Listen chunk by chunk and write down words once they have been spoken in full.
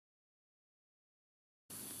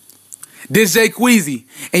This Jay Queasy,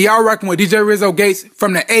 and y'all rocking with DJ Rizzo Gates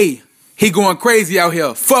from the A. He going crazy out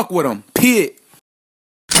here. Fuck with him. Pit.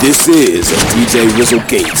 This is a DJ Rizzo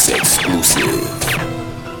Gates exclusive.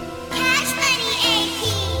 Cash Money AP.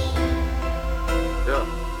 Yeah.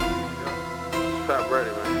 Stop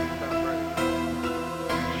ready, man. Stop ready.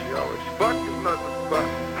 She always fucking nothing but.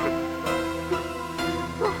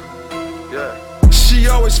 Yeah. She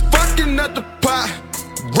always fucking at the pot.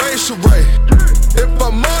 Racial Ray. If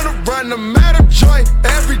I'm on a run, I'm at a joint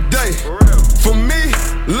every day. For me,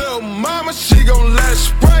 little mama, she gon' let it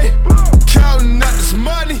spray. Counting out this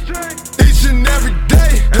money each and every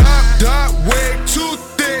day. Dark wig, too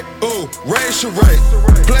thick, ooh, Racial Ray.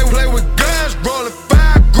 Play with guns, rolling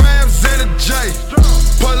 5 grams in a J.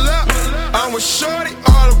 Pull up, I'm with shorty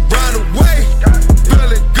all around the way.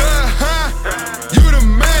 Feeling good, huh? You the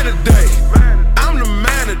man today. I'm the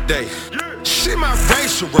man today. She my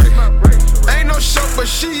Racial Ray. Ain't no show, but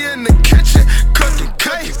she in the kitchen cooking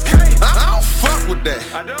cake. I don't fuck with that.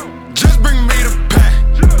 Just bring me the pack.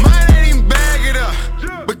 Mine ain't even bag it up,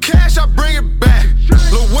 but cash I bring it back.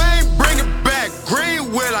 Lil Wayne bring it back.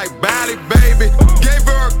 Greenwood like Bally, baby. Gave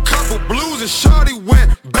her a couple blues and shorty went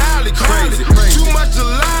Bally crazy. Too much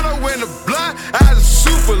gelato in the blood, I was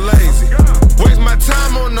super lazy. Waste my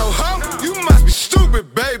time on no hoe, you must be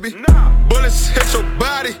stupid, baby. Bullets hit your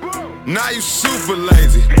body, now you super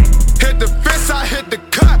lazy. Hit the fence, I hit the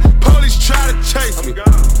cut, police try to chase me.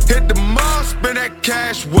 Hit the mall, spend that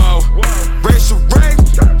cash, whoa. Racial Ray,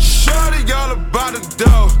 shorty all about the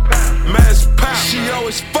dough. Mass pop, she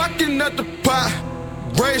always fucking at the pot.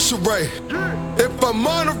 Racial Ray. If I'm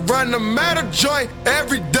on a run, I'm at a joint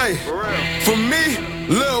every day. For me,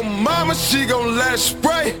 little mama, she gon' let it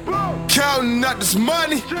spray. Counting out this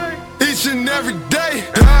money each and every day.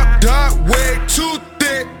 Dark wig, too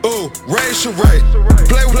thick, ooh, Racial Ray.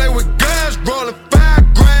 Play with guns, rolling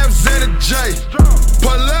 5 grams in a J.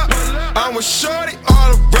 Pull up, I'm with shorty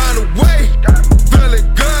all around the way.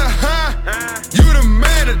 Feeling good, huh? You the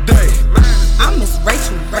man today. I'm Miss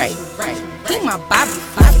Racial Ray. He my Bobby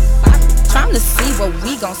fight. Trying to see what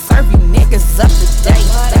we gon' serve you niggas up today.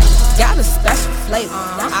 Got a special flavor.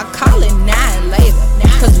 I call it 9 later.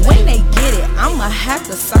 Cause when they get it, I'ma have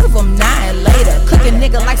to serve them 9 later. Cook a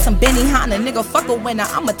nigga like some Benihana. Nigga fuck a winner,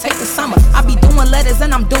 I'ma take the summer. I be doing letters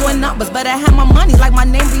and I'm doing numbers. Better have my money like my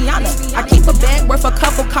name Rihanna. I keep a bag worth a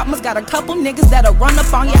couple commas. Got a couple niggas that'll run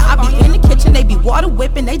up on ya. I be in the kitchen, they be water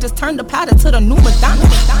whipping. They just turned the powder to the new Madonna.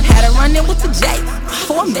 Had to run in with the J.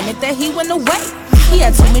 For a minute that he went away. He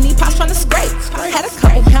had too many pots trying to scrape. Had a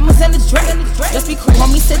couple hammers in the drape. Just be cool,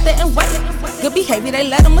 homie, sit there and wait. Good behavior, they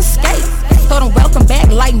let him escape. Told him welcome back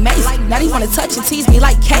like Mace. Now he wanna touch and tease me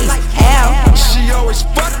like Case. Ow. She always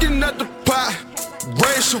fucking at the pot.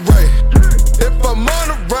 Racial Ray. If I'm on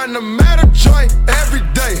a run, I'm at a joint every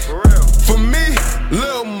day. For me,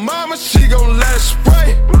 little mama, she gon' let it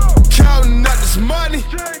spray. Counting out this money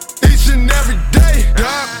each and every day.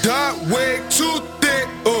 Dark wig, too thick,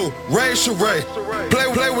 ooh, Racial Ray.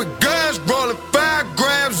 Play with guns, rolling 5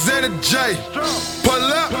 grams in a J. Pull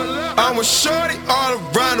up, I'm with shorty all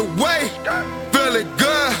around the way. Feeling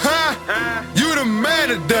good, huh? You the man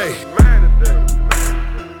today.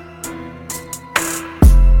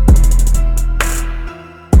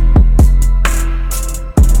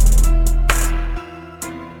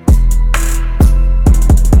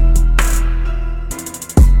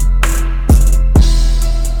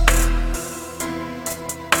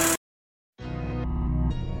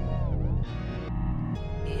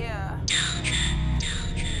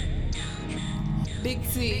 Big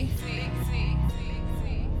T.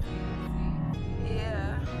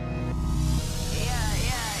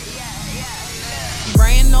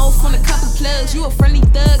 Brand new from a couple plugs. You a friendly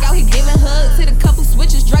thug out here giving hugs. Hit a couple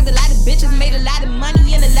switches, drugged a lot of bitches, made a lot of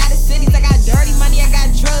money in a lot of cities. I got dirty money, I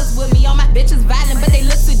got drugs with me. All my bitches violent, but they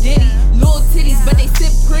look so ditty. Little titties, but they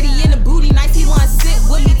sit pretty in the booty. Nice, he wanna sit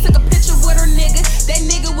with me. Took a picture with her nigga. That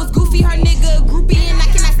nigga was goofy, her nigga a groupie, and I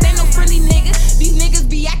cannot stand no friendly nigga. These niggas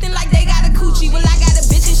be acting like they got a coochie. Well, I got a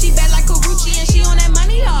bitch and she bad like Karuchi, and she on that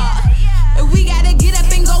money hard. And we gotta get up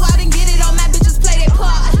and go out and get it. All my bitches play their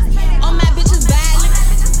part. All my bitches violent.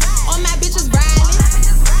 All my bitches riding.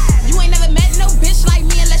 You ain't never met no bitch like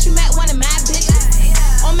me unless you met one of my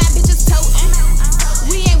bitches. All my bitches toting.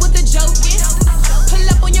 We ain't with the joking. Pull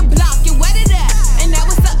up on your block, you wet it up, and that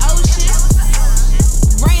was the ocean.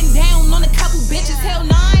 Ran down on a couple bitches, hell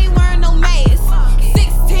no, I ain't wearing no mask.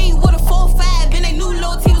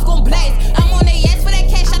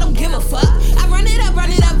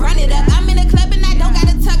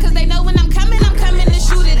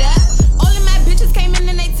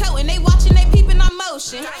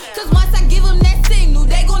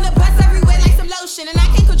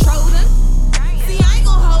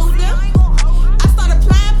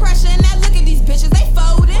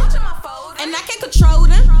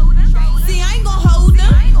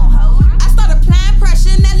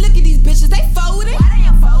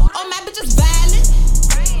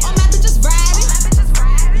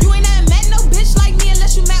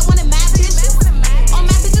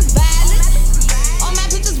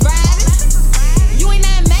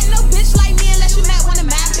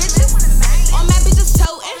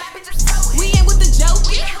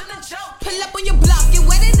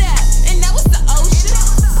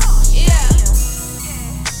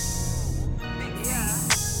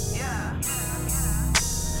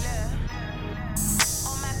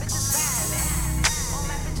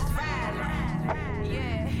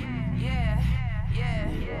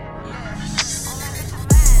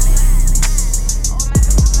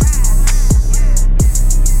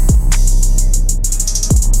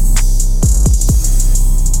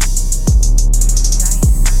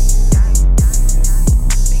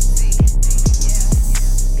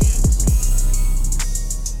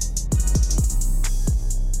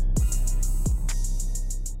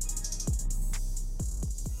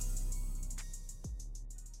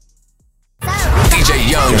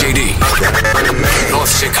 Young JD,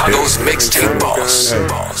 North Chicago's mixtape boss.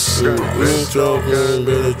 Ain't joking,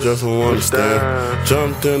 bitch, just don't understand.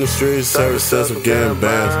 Jumped in the streets ever since I'm getting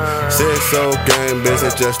bands. 6-0 game, bitch,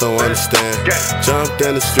 I just don't understand. Jumped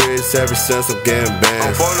in the streets ever since I'm getting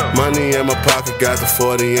bands. Money in my pocket, got the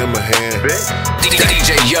 40 in my hand.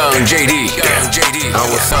 DJ Young JD, I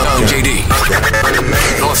was Young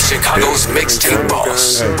JD, North Chicago's mixtape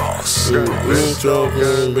boss. Ain't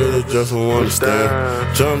joking, bitch, I just don't understand.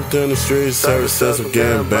 Jumped in the streets ever since I'm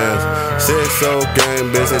getting bands. 6-0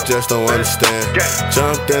 game, bitch, I just don't understand.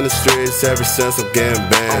 Jumped in the streets ever since I'm getting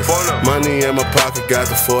bands. Money in my pocket, got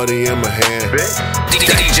the 40 in my hand.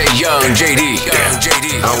 DJ Young JD,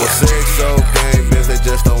 I was 6-0 game, bitch, they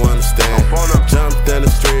just don't understand. Jumped in the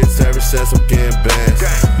streets ever since I'm getting bands.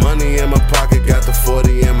 Money in my pocket, got the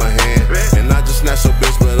 40 in my hand. And I just snatch your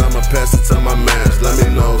bitch, but I'ma pass it to my mans. Let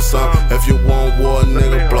me know some. If you want war,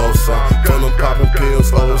 nigga, blow some. From them popping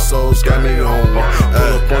pills, old souls got me on one.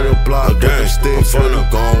 Pull up on your block, with them sticks when you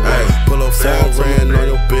gon' run. Pull up foreign on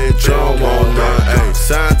your bitch, you don't want none.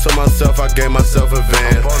 Signed to myself, I gave myself a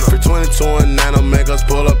van. For 22 and 9, make us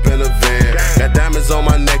pull up in a van. Got diamonds on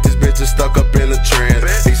my neck, this bitch is stuck up in a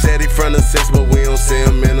trance. He said he from the 6, but we don't see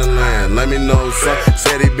him in the land. Let me know, son.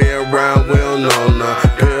 Said he be around, we don't know none.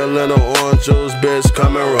 Pill in the orange juice, bitch,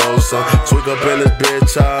 come and roll some. Tweak up in this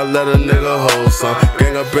bitch, I let a nigga hold some.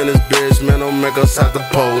 Gang up in this bitch, man, don't make us have to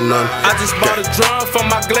pull none. I just bought a drum for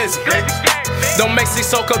my glizzy. Don't make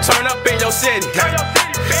Sissoko turn up in your city.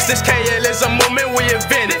 This KL is a movement we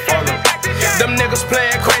invented. Them niggas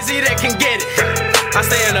playing crazy, they can get it. I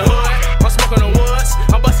stay in the hood, I'm smoking the woods.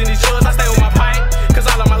 I'm busting these drugs, I stay with my pipe. Cause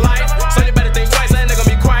I love my life, so you better think twice. That nigga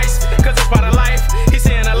be Christ, cause it's part of life. He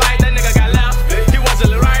seeing the light, that nigga got left. He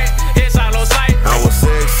wasn't right, his shot on sight. I was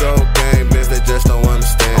 6-0 game, bitch, they just don't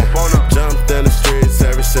understand. Jumped in the streets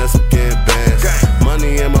ever since I'm getting bands.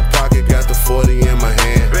 Money in my pocket, got the 40 in my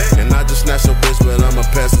hand. And I just snatch your bitch, but I'ma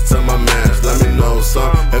pass it to my mans. Let me know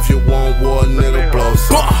some. If you want war, nigga, blow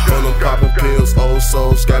some. From them popping pills, old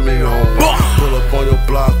souls got me on one. Pull up on your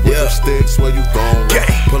block with them sticks, where you gon' run.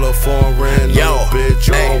 Pull up foreign on your bitch,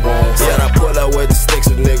 you don't want. Said I pull up with the sticks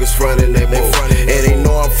with niggas frontin', they move. And they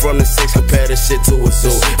know I'm from the 6, compare this shit to a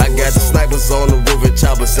zoo. I got the snipers on the roof and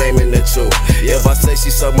choppers aiming at you. If I say she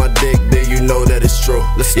suck my dick, then you know that it's true.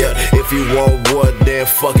 Yeah, if you want war, then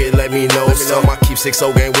fuck it, let me know some. I keep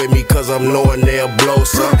 6-0 game with me, cause I'm knowing they'll blow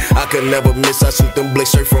some. I could never miss, I shoot them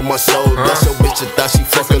blicks straight from my shoulder. That's your bitch, I thought she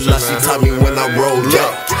fucking like she taught me when I rolled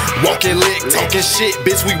up. Walking lick, talking shit,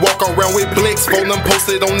 bitch, we walk around with blicks. Phone them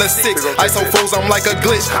posted on the 6. Ice on froze, I'm like a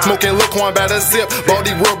glitch. Smoking Laquan by the zip.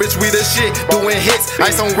 Baldy world, bitch, we the shit. Doing hits,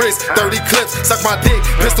 ice on wrist, 30 clips. Suck my dick,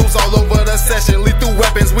 pistols all over the session. Lethal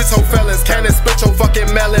weapons, we so felons. Cannon spit your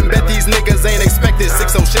fucking melon. Bet these niggas ain't expected.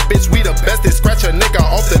 6-0 shit, bitch, we the bestest. Scratch a nigga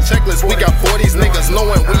off the checklist. We got 40s niggas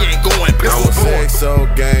knowing we ain't going. I was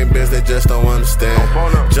 6-0 game, bitch, they just don't understand.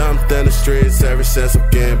 Jumped in the streets ever since I'm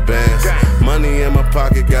getting bands. Money in my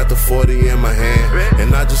pocket, got the 40 in my hand.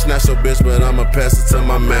 And I just snatch your bitch, but I'ma pass it to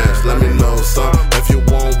my mans. Let me know some. If you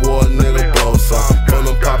want war, nigga, blow some. From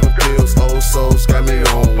them popping pills, old souls got me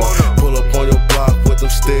on one. Pull up on your block with them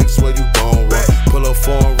sticks, where you gon' run. Pull up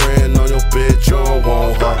foreign on your bitch, you don't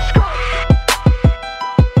want her.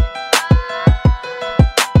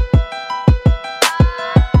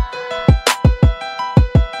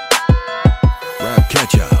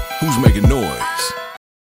 Catch up. Who's making noise?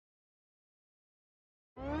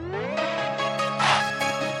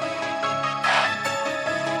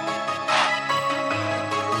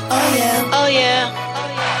 Oh yeah. Oh yeah.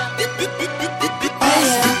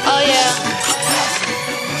 Oh yeah.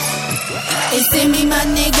 It send me my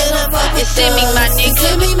nigga to fuck with It send me my nigga. It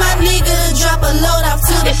send me my nigga to drop a load off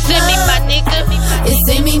to the It send me my nigga. It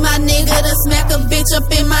send me my nigga to smack a bitch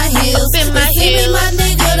up in my heels. Up in my It send me heels. my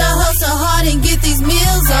nigga to hustle hard and get these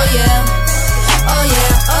meals. Oh yeah. Oh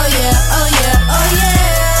yeah. Oh yeah. Oh yeah. Oh yeah.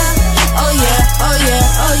 Oh yeah. Oh yeah.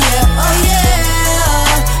 Oh yeah. Oh yeah. Oh yeah.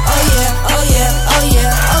 Oh yeah. Oh yeah. Oh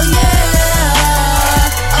yeah.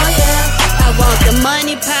 Oh yeah. I want the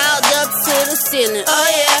money piled up to the ceiling. Oh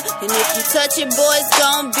yeah. And if you touch it, boy, it's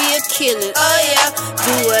gon' be a killing. Oh yeah.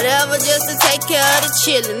 Do whatever just to take care of the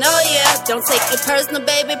chillin'. Oh yeah. Don't take it personal,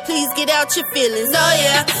 baby. Please get out your feelings. Oh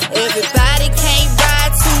yeah. Everybody can't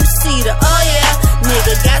ride two-seater. Oh yeah.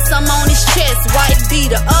 Nigga got some on his chest, white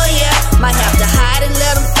beater. Oh yeah. Might have to hide and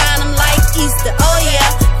let him find him like Easter. Oh yeah.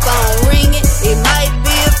 Phone ringing, it might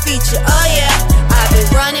be a feature. Oh yeah. I've been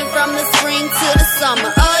running from the spring to the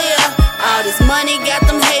summer. Oh yeah. All this money got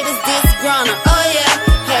them haters disgruntled. Oh yeah.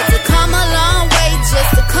 Had to come a long way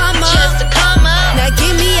just to come up. Now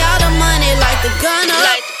give me all the money like the gunner.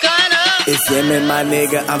 If it me, my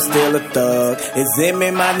nigga, I'm still a thug. Is it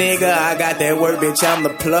me, my nigga, I got that work, bitch, I'm the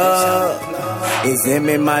plug. Is it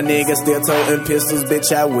me, my nigga, still toting pistols,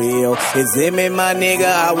 bitch, I will. Is it me, my nigga,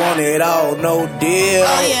 I want it all, no deal.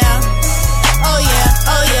 Oh yeah, oh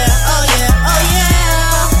yeah, oh yeah, oh yeah, oh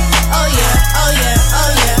yeah, oh yeah, oh yeah, oh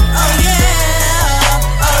yeah, oh yeah,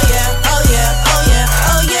 oh yeah, oh yeah, oh yeah,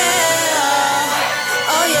 oh yeah,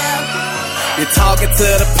 oh yeah. You're talking to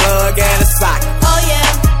the plug and the socket. Oh yeah.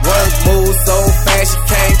 Work moves so fast you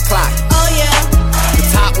can't clock. Oh yeah. The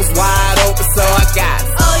top was wide open, so I got it.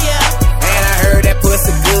 Oh yeah. And I heard that pussy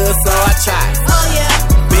good, so I tried it. Oh yeah.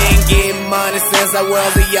 Been getting money since I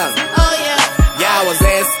was a young. Oh yeah. Y'all was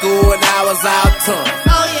at school and I was out touring.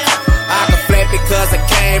 Oh yeah. I can flip because I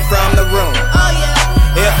came from the room. Oh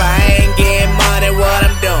yeah. If I ain't getting money, what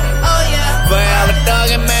I'm doing? Oh yeah. Forever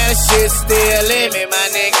thuggin', man, the shit still in me, my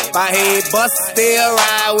nigga. My head bust, still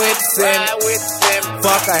ride with the sim.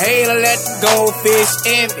 Fuck a hater, let the goldfish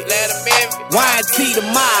envy. Let them envy. YT the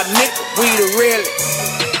mob, nigga, we the realest.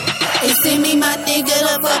 It's in me, my nigga,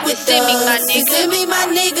 to fuck with thugs. It's in me, my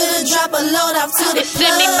nigga, to drop a load off to the plug. It's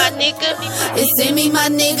in me, my nigga. It's in me, my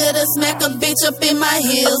nigga, to smack a bitch up in my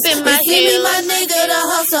heels. It's in me, my nigga, to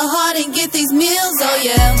hustle hard and get these meals. Oh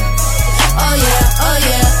yeah. Oh yeah, oh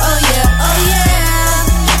yeah, oh yeah, oh yeah.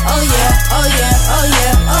 Oh yeah, oh yeah, oh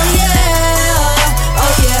yeah, oh yeah. Oh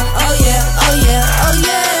yeah, oh yeah, oh yeah, oh yeah.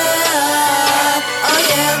 Oh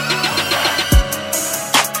yeah.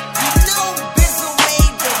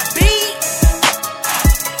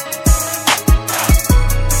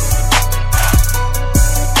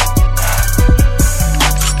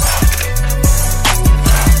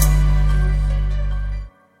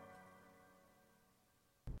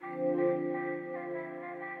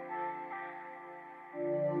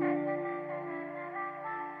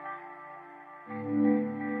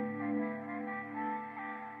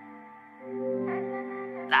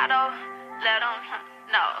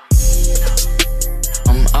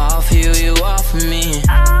 I'm off you off of me.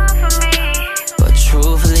 But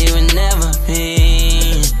truthfully, we never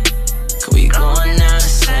been. Cause we going down the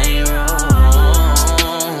same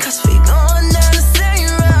road. Cause we going down the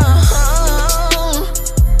same road.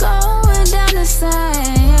 Going down the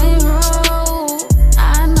same road. I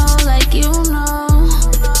know, like you know.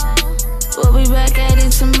 We'll be back at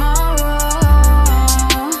it tomorrow.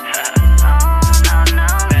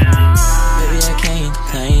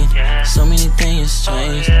 So many things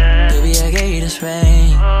changed. Baby, I gave you this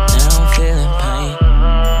rain. Now I'm feeling pain.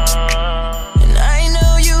 And I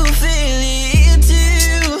know you feel it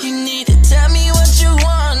too. You need to tell me what you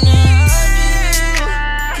wanna do.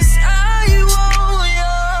 Cause I want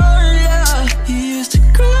your love. You used to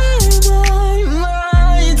cry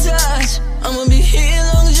my touch. I'ma be here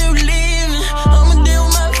long as you leaving. I'ma deal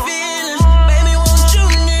with my feelings. Baby, won't you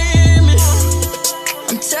need me?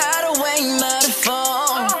 I'm tired of waiting by the phone.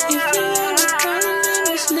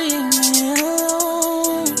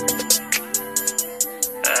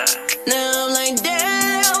 Now I'm like,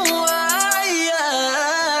 damn, why?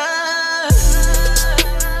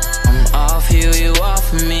 I'm off you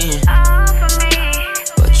off of me.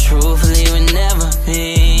 But truthfully, we never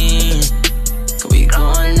been. Cause we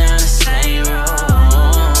going down the same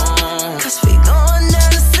road. Cause we going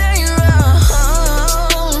down the same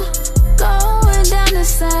road. Going down the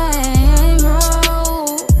same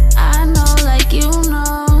road. I know, like you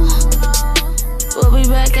know. We'll be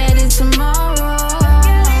back at it tomorrow.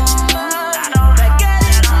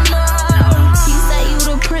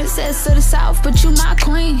 Princess of the South, but you my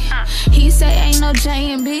queen. He say ain't no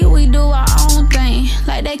J&B, we do our own thing.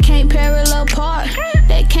 Like they can't parallel apart,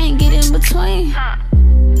 they can't get in between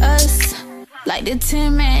us. Like the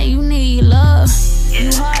 10 man, you need love. You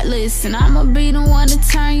heartless, and I'ma be the one to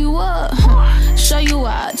turn you up. Show you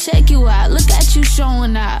out, check you out, look at you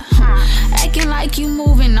showing out. Acting like you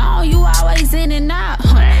moving on, you always in and out.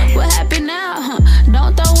 What happened now?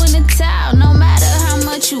 Don't throw in the towel, no matter how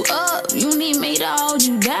much you up. You need me to hold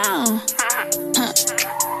you down.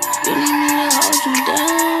 You need me to hold you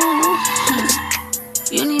down.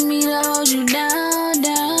 You need me to hold you down,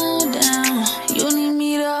 down, down. You need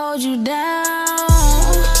me to hold you down.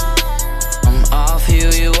 I'm off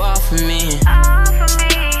you off of me.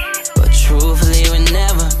 But truthfully, we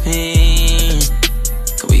never been.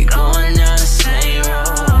 Cause we going down the same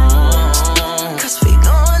road. Cause we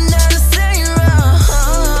going down the same road.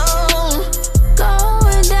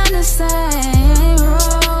 Going down the same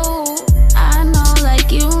road. I know,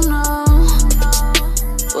 like you know.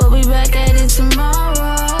 We'll be back at it tomorrow.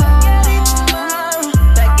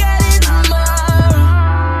 Back at it tomorrow.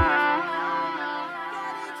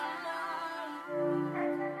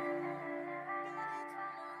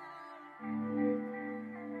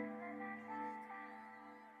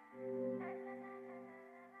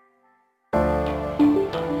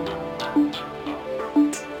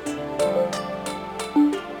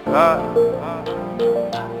 Ain't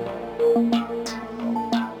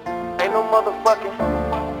no motherfucking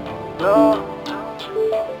love.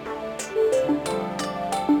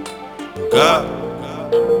 God.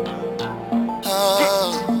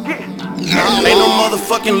 Ain't no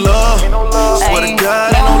motherfucking love. Swear to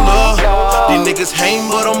God, ain't no love. These niggas hating,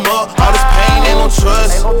 but I'm up. All this pain, ain't no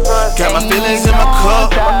trust. Got my feelings in my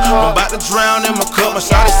cup. I'm about to drown in my cup. My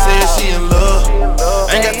shawty said she in love.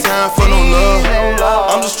 Ain't got time for no love.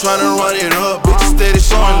 I'm just trying to run it up. Bitches steady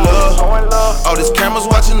showing love. All these cameras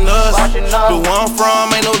watching us. But where I'm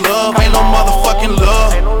from, ain't no love. Ain't no motherfucking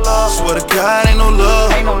love. Swear to God, ain't no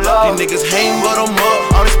love. These niggas hating, but I'm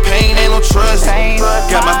up. All this pain, ain't no trust.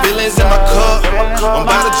 Got my feelings in my cup. I'm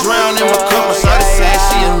about to drown in my cup. My shawty said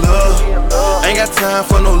she in love. Ain't got time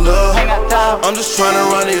for no love. I'm just trying to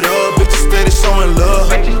run it up. Bitches steady showing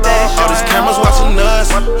love. All these cameras watching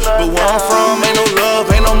us. But where I'm from, ain't no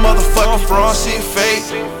love. Ain't no motherfucking fraud. Shit fake.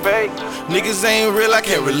 Niggas ain't real, I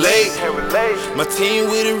can't relate. My team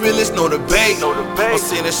with it realest, no debate. I'm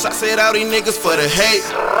sending shots at all these niggas for the hate.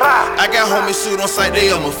 I got homies shoot on sight,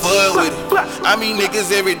 they on my fuck with it. I meet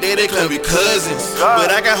niggas every day, they claim we cousins.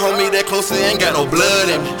 But I got homie that closer, ain't got no blood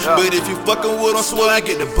in me. But if you fucking with them, swear I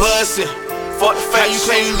get the bussin'. Fuck the fact you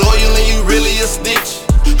claim you loyal and you really a snitch.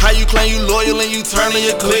 How you claim you loyal and you turn on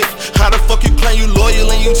your click? How the fuck you claim you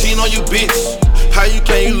loyal and you cheat on your bitch? How you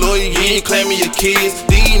claim you loyal, you ain't claiming your kids?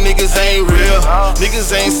 These niggas ain't real.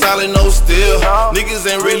 Niggas ain't solid, no steel. Niggas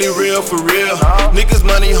ain't really real for real. Niggas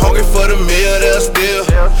money hungry for the meal, they'll steal.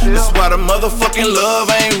 That's why the motherfucking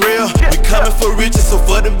love ain't real. We coming for riches, so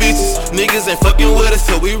for the bitches. Niggas ain't fucking with us,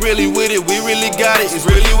 so we really with it. We really got it, it's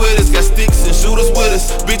really with us. Got sticks and shooters with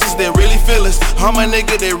us. Bitches that really feel us. All my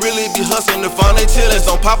nigga, they really be hustling to find their chillins.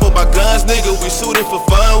 Don't pop up our guns, nigga. We shooting for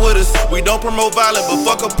fun with us. We don't promote violence, but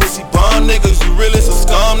fuck a pussy bomb niggas. You really some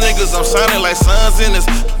scum niggas. I'm shining like suns in us.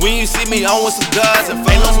 When you see me, I want some guys and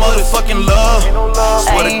ain't no motherfucking love.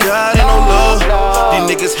 Swear to God, ain't no love. These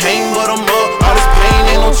niggas hating, but I'm up. All this pain,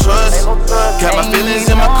 ain't no trust. Got my feelings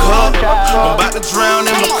in my cup. I'm about to drown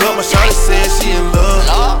in my cup. My shawty said she in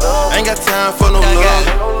love. Ain't got time for no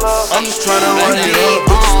love. I'm just trying to run it up.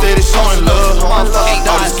 Bitches steady showing love. All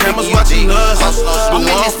these cameras watching us. But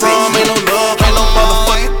where I'm from, ain't no love. Ain't no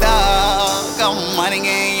motherfucking love. Got money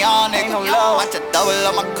in y'all nigga. Watch a double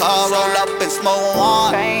up my car, roll up and smoke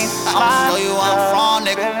one. I'ma show you where I'm from,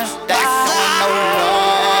 nigga. That's showing no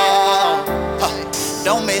love.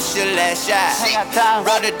 Don't miss your last shot.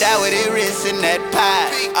 Brother die with it wrist in that pie.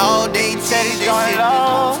 All day telling this shit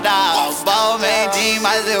don't stop. Ball man G,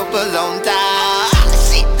 my zippers on top.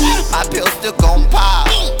 My pills still gon' pop.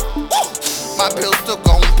 My pills still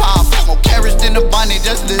gon' pop. More carrots than a bunny,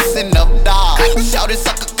 just listen up, dog. Shout it,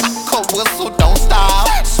 suck a cock, whistle, don't stop.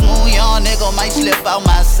 Smooth young nigga might slip out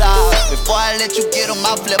my side. Before I let you get him,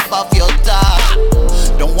 I'll flip off your top.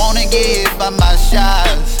 Don't wanna get hit by my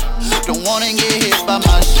shots. Don't wanna get hit by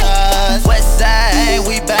my shots. West side,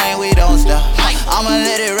 we bang, we don't stop. I'ma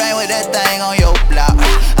let it rain with that thing on your block.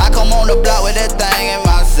 I come on the block with that thing in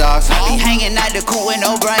my socks. I be hanging out the cool with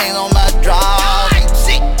no brains on my drop.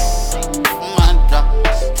 My drop.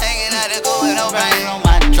 Hanging out the cool with no brains on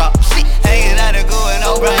my drop. Hanging out the cool with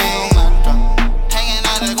no brains.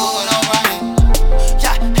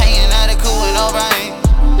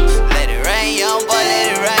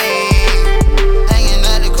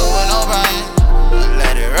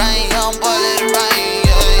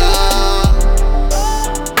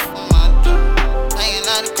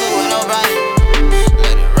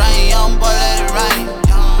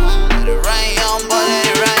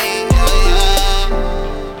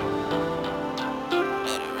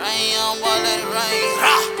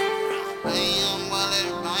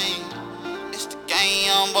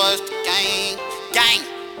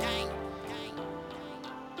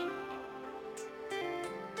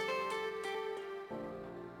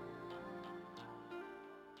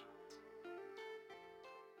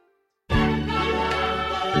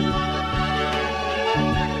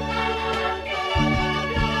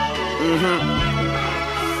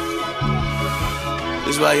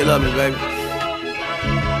 This is why you love me, baby.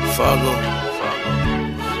 Fargo.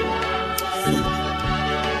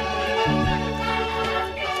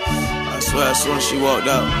 I swear, as soon as she walked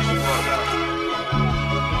out,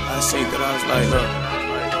 I seen that I was like,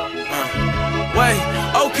 Wait,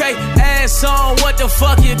 okay, ass on, what the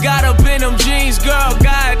fuck you got up in them jeans, girl?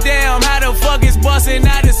 Goddamn, how the fuck is busting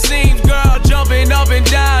out the seams, girl? Jumping up and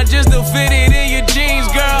down just to fit it in your jeans,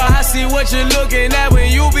 girl. I see what you're looking at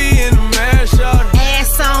when you be in the man, shawty.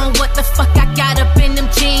 Ass on, what the fuck I got up in them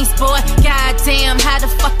jeans, boy? Goddamn, how the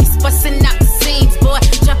fuck is busting out the seams, boy?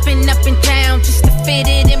 Jumping up and down just to fit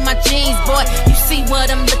it in my jeans, boy. You see what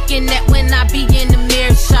I'm looking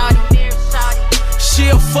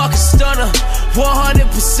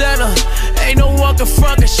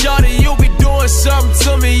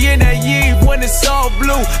all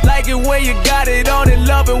blue. Like it when you got it on and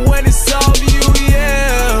love it when it's all you,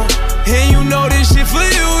 yeah. And you know this shit for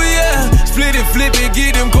you, yeah. Split it, flip it,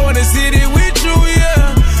 get them corners, hit it with you,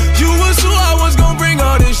 yeah. You was who I was gon' bring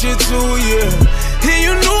all this shit to, yeah. And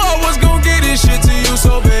you knew I was gon' get this shit to you,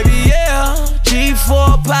 so baby, yeah.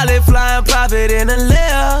 G4 pilot flying private in a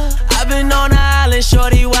lair. I've been on the island,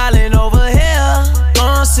 shorty wildin' over here.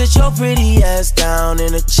 Gon' sit your pretty ass down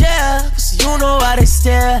in a chair, cause you know why they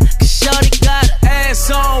stare. Cause shorty got ass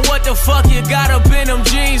on, what the fuck you got up in them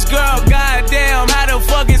jeans, girl? Goddamn, how the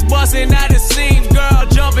fuck is bustin' out the seams, girl?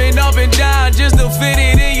 Jumping up and down just to fit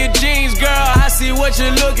it in your jeans, girl. I see what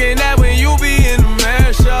you're looking at when you be in the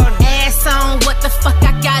mirror, shorty. Ass on, what the fuck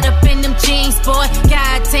I got up in them jeans, boy?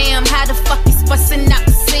 Goddamn, how the fuck is bustin' out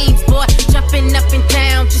the seams, boy? Jumping up and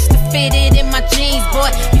down just to fit it in my jeans, boy.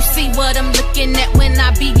 You see what I'm looking at when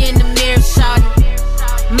I be in the mirror, shawty.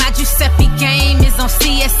 My Giuseppe game is on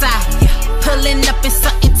CSI. Pulling up in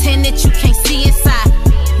something tinted you can't see inside.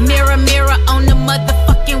 Mirror, mirror on the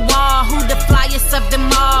motherfucking wall. Who the flyest of them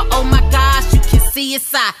all? Oh my gosh, you can see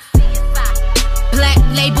inside. Black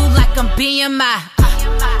label like I'm BMI.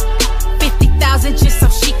 50,000 just so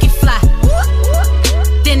she can fly.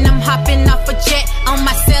 Then I'm hopping off a jet on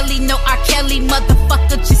my celly. No R. Kelly,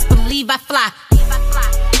 motherfucker, just believe I fly.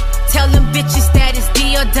 Tell them bitches that it's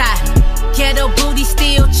D or die. Ghetto booty,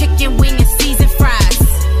 still chicken wing and seasoned fries.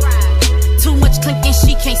 Too much clinking,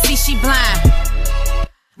 she can't see, she blind.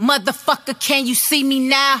 Motherfucker, can you see me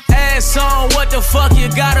now? Ass on, what the fuck you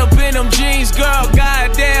got up in them jeans, girl?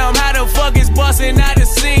 Goddamn, how the fuck is bustin' out the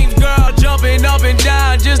seams, girl? Jumping up and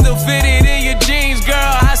down just to fit it in your jeans,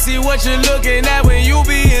 girl. I see what you're looking at when you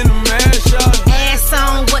be in the mirror, shorty. Ass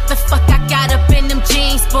on, what the fuck I got up in them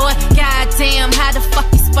jeans, boy? Goddamn, how the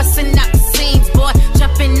fuck is bustin' out the seams, boy?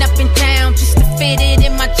 Jumping up and down just to fit it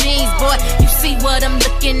in my jeans, boy. You see what I'm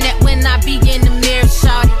looking at when I be in the mirror,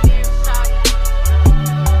 shorty.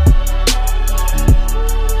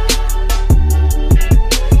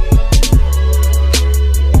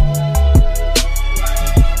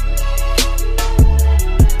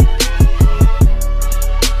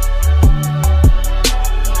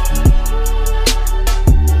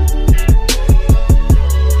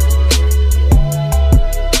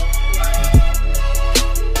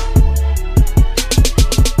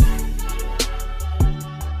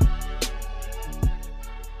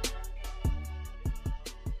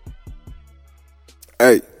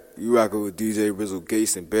 Hey, you rockin' with DJ Rizzo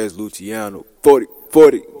Gates and Bez Luciano. 40,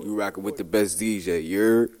 you rockin' with the best DJ, you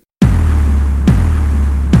heard?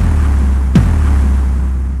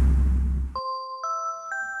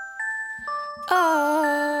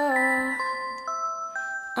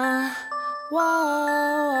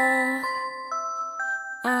 Whoa,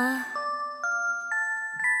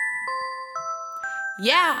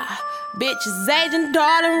 yeah, bitches Agent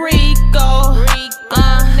Darling Rico,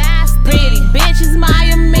 pretty bitches my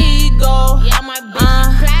amigo, yeah, my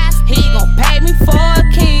bitch he gon' pay me for a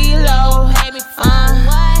kilo,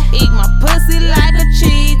 eat my pussy like a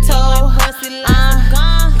Cheeto,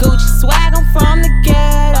 Gucci swag, I'm from the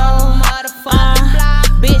ghetto,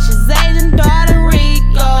 bitches Agent Darling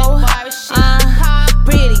Rico,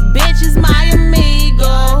 pretty bitches my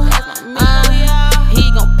amigo,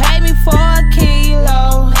 he gon' pay me for a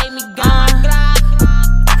kilo,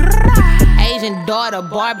 Asian daughter,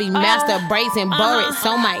 Barbie, master, braids and bullets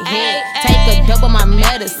on my head. Take a double my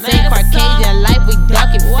medicine, Caucasian life, we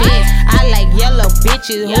duckin' fish. I like yellow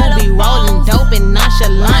bitches who be rolling dope and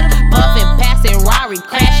nonchalant, puffin', passin', Rari,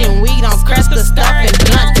 crashing weed on crush the stuff and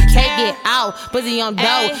blunt. Can't get out, pussy on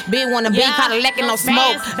dough, big wanna be Cadillac and no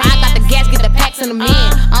smoke. I got the gas, get the packs in the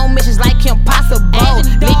men. On missions like impossible,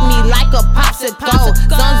 lick me like a popsicle.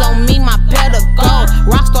 Guns on me, my pedal go.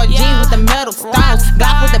 Rockstar jeans with the metal stones,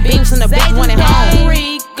 Glock with the beams and the bitch wanting home.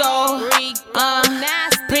 Rico,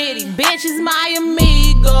 pretty bitches my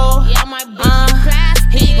amigo,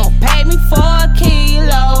 he gon' pay me for a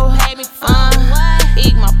kilo,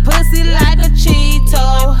 eat my pussy like a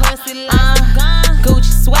Cheeto,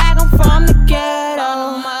 Gucci swag, I'm from the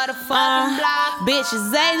ghetto,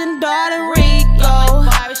 bitches Asian Darling Rico,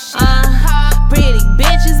 pretty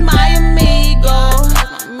bitches my amigo,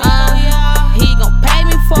 he gon' pay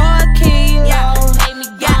me for a kilo.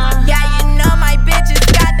 Yeah, you know my bitches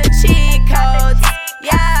got the cheat codes.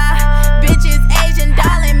 Yeah, bitches Asian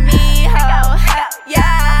Darling me ho.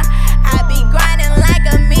 Yeah, I be grinding like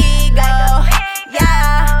amigo.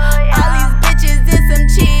 Yeah, all these bitches is some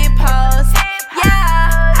cheap hoes.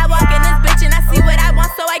 Yeah, I walk in this bitch and I see what I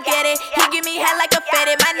want, so I get it. He give me head like a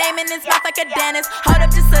fetid, my name in his mouth like a dentist. Hold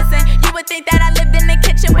up, just listen. You would think that I lived in the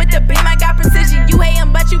kitchen with the beam. I got precision. You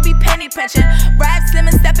hatin', but you be penny pinching. Bribe, slim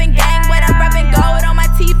and stepping gang, what I'm rubbing gold.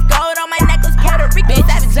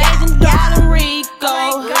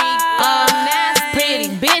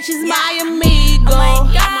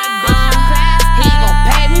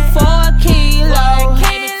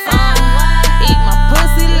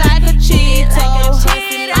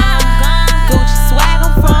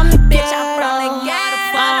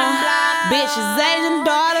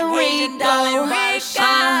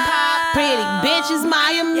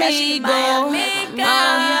 amigo.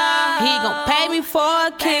 He gon' pay me for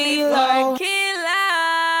a kilo.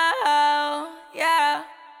 Yeah.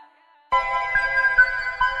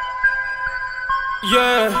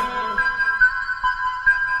 Yeah.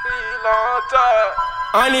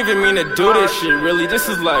 I ain't even mean to do this shit, really. This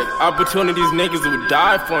is like opportunities niggas would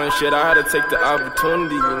die for and shit. I had to take the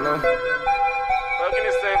opportunity, you know?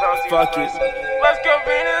 Fuck it. Let's go,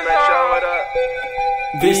 Venus.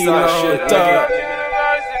 B-side shit, nigga.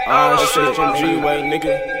 Shit, G-way,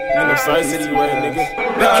 nigga. University way, nigga.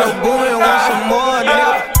 Make your boo and want some more,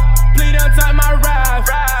 nigga. Please don't tie my ride.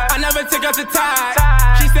 I never took out the tie.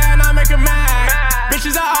 She said I make her mad.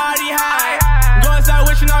 Bitches are already high. Go inside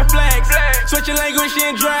wishing I flex. Switching language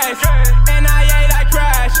and dress. NIA like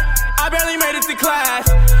crash. I barely made it to class.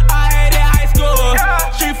 I hated high school.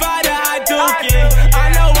 Street fighter, I duke it.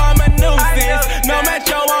 I know I'm a nuisance. No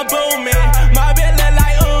metro, I'm booming. My bitch look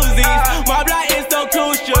like Uzis. My blood is so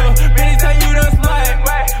crucial. Bitch tell you to slut.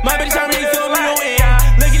 My bitch tell me so mutant.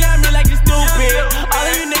 Looking at me like you stupid. All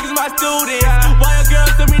of you niggas my students. Why your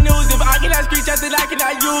girls tell me news? If I cannot screech out then I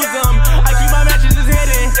cannot use them. I keep my matches just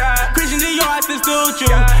hidden. Christian Dior, I still suit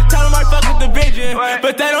you. Tell them I fuck with the vision,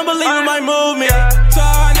 but they don't believe in my movement. So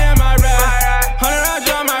I am my rap. 100 rounds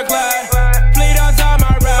on my class. Please don't tie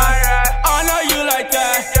my rap. I know you like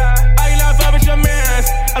that. I cannot fuck with your mans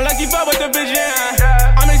unless you fuck with the vision.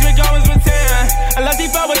 I mix with Goins with 10 unless you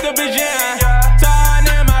fuck with the vision. So I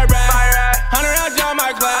am my rap. 100 rounds on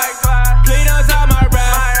my class. Please don't tie my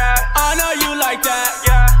rap. I know you like that.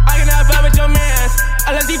 I cannot fuck with your mans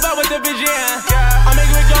unless you fuck with the vision. I mix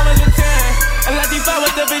with Goins with 10 unless you fuck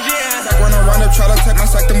with the vision. Run around and try to take my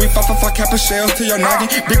sack, then we fuck cap of shells to your noggin.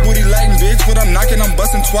 Big booty Latin bitch, what I'm knocking, I'm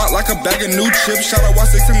busting twat like a bag of new chips. Shout out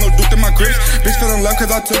Y6 and Lil Duke in my grips. Bitch fell in love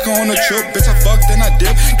cause I took her on a trip. Bitch I fucked then I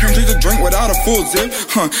dip. Can't drink the drink without a full zip.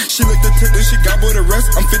 She licked the tip then she gobbled the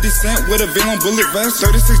rest. I'm 50 cent with a veil on bullet vest.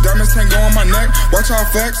 36 diamonds can't go on my neck. Watch how I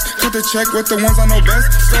flex, cut the check with the ones I know best.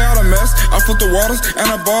 Stay out of mess, I flip the waters and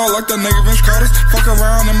I ball like the nigga Vince Carter. Fuck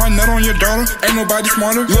around in my net on your daughter, ain't nobody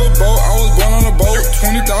smarter. Lil' boat, I was born on a boat.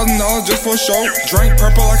 $20,000 just for a show. Drink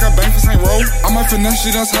purple like I bank for St. Road. I'm a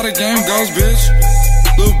finesse, that's how the game goes, bitch.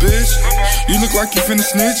 Little bitch, you look like you finna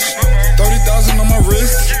snitch. 30,000 on my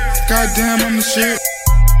wrist. Goddamn, I'm the shit.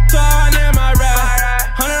 Turn in my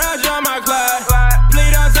rap. 100 rounds on my class.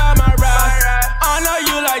 Bleed outside my rap. I know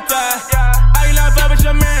you like that. I cannot fuck with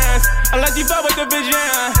your mans unless you fuck with the vision.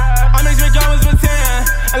 I mix with Goins with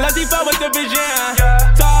 10 unless you fuck with the vision.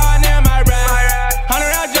 Turn in my rap. 100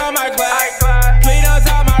 rounds on my class. Bleed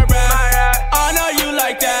outside my rap. I know you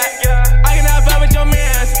like that. I cannot fuck with your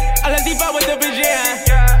mans unless you fuck with the vision.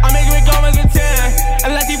 I mix with Goins with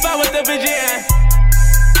 10 unless you fuck with the vision.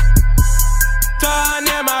 Turn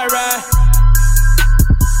in my rap.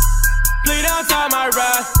 Bleed outside my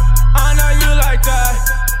rap. I know you like that.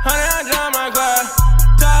 100 on my glass.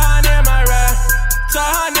 Turn in my rap.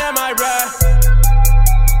 Turn in my rap.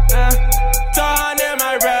 Yeah. Turn in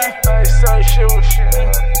my rap.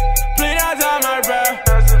 Bleed outside my rap.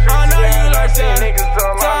 I know you like that.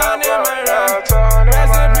 Turn in my rap.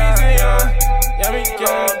 Rest in peace, yeah. Yeah, we get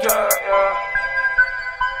it.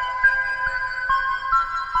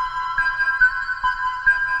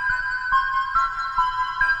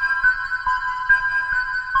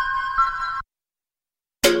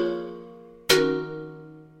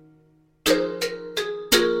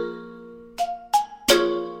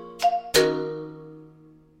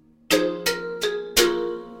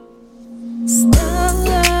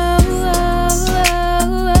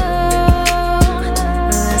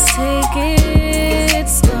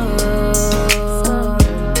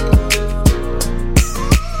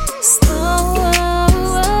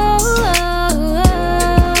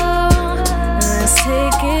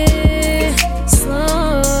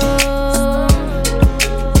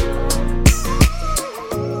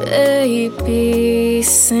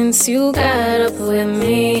 Since you got up with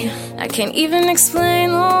me, I can't even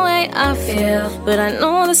explain the way I feel, but I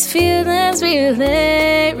know this feeling's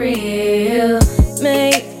really real.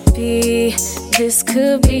 Maybe this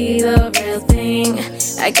could be the real thing.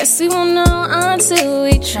 I guess we won't know until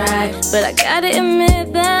we try, but I gotta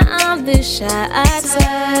admit that I'm the shy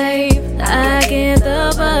type. I get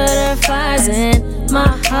the butterflies and my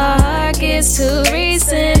heart gets to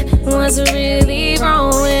racing. What's really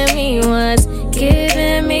wrong with me? What's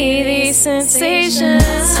giving me these sensations?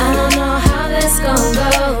 I don't know how this gon'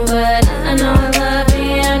 go, but I know I love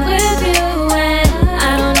being with you. And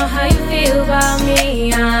I don't know how you feel about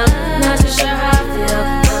me. I'm not too sure how I feel,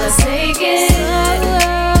 but let's take it slow.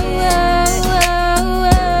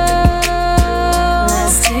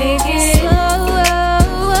 Let's take it slow.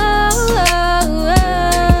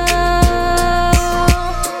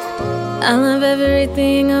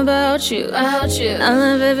 about you. I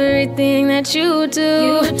love everything that you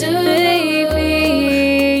do,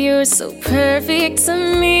 baby. You're so perfect to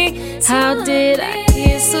me. How did I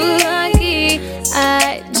get so lucky?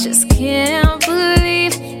 I just can't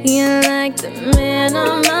believe you're like the man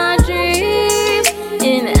of my dreams.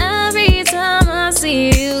 And every time I see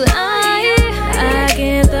you, I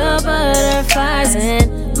get the butterflies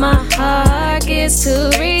and my heart gets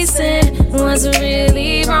to racing. What's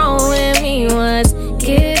really wrong with me? What's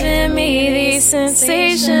giving me these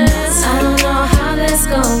sensations? I don't know how this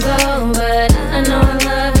gon' go, but I know I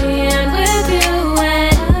love being with you.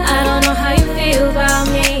 And I don't know how you feel about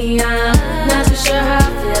me. I'm not too sure how I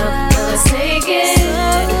feel, but let's take it slow.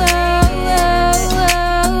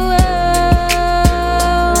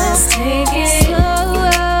 Let's take it slow.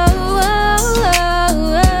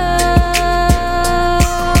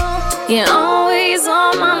 You're always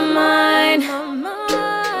on my mind.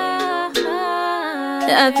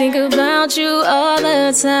 I think about you all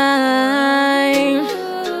the time.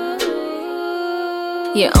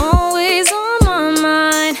 You're always on my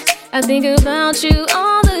mind. I think about you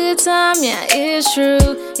all the time. Yeah, it's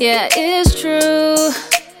true. Yeah, it's true.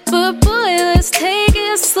 But boy, let's take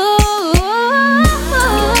it slow.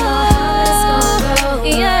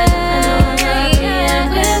 Yeah.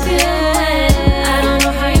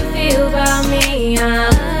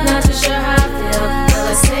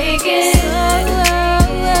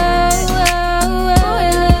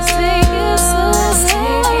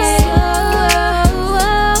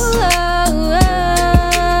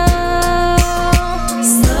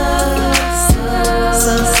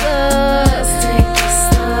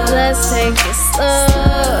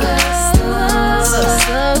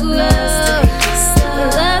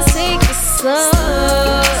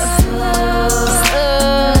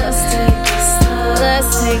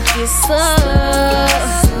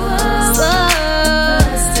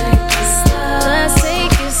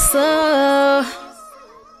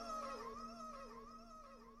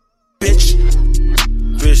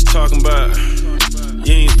 Bitch talking about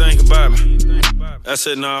you ain't think about me. I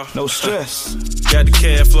said no stress. Got the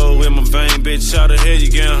cash flow in my vein, bitch. How the hell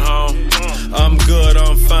you getting home? I'm good,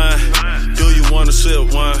 I'm fine. Do you wanna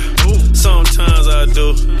sip wine? Sometimes I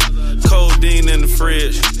do. Codeine in the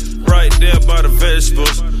fridge, right there by the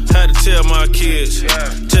vegetables. Had to tell my kids,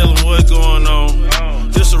 tell them what's going on.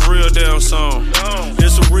 This a real damn song.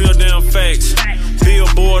 This a real damn facts.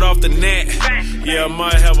 Billboard off the net. Yeah, I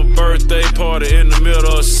might have a birthday party in the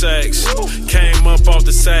middle of Saks. Came up off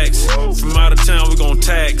the Saks. From out of town, we gon'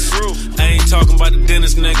 tax. I ain't talking about the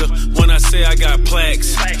dentist, nigga. When I say I got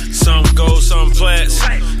plaques, some gold, some plats.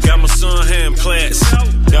 Got my son hand plats.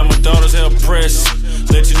 Got my daughter's hair pressed.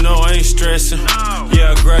 Let you know I ain't stressing.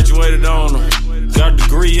 Yeah, I graduated on them. Got a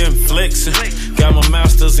degree in flexing. Got my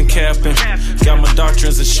masters in capping. Got my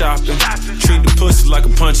doctrines in shopping. Treat the pussy like a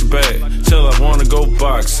punching bag till I wanna go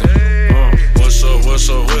boxing. What's up with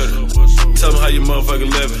it? Tell me how you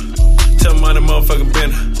motherfucking living. Tell me how the motherfucking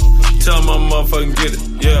been. Tell me how the motherfucking get it.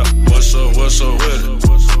 Yeah. What's up with it?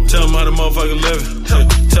 Tell me how the motherfucking living.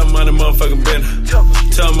 Tell me how the motherfucking been.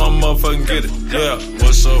 Tell me how the motherfucking get it. Yeah.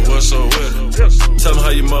 What's up with it? Tell me how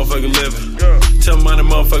you motherfucking living. Tell me how the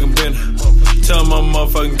motherfucking been. Tell me how the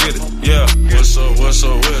motherfucking get it. Yeah. What's up with it?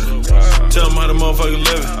 Tell me how the motherfucking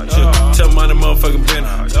living. Tell me how the motherfucking been.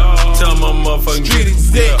 Tell me how the motherfucking get it.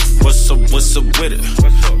 Yeah. What's up with it?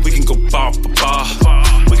 We can go bar for bar.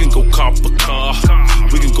 We can go car for car.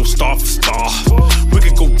 We can go star for star. We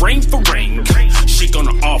can go rain for rain. She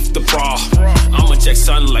gonna off the bra. I'ma check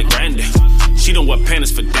something like Randy. She don't wear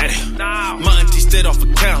panties for daddy. My auntie stayed off a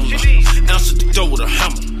calendar. Answered the door with a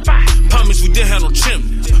hammer. Promise we didn't have no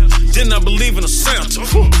chimney. Didn't I believe in a Santa?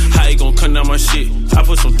 How you gon' cut down my shit? I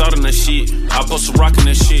put some thought in that shit. I put some rock in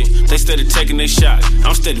that shit. They steady taking their shot.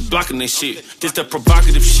 I'm steady blocking that shit. This that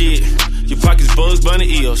provocative shit. Your pockets Bugs Bunny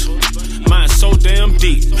ears. Mine so damn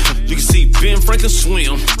deep. You can see Ben Franklin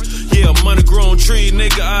swim. Yeah, money grown tree,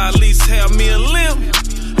 nigga. I at least have me a limb.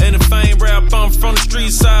 And if I ain't rap, I'm from the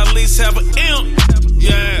streets. I at least have an imp.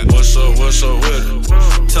 Yeah. What's up with it?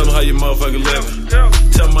 Tell me how you motherfucking living.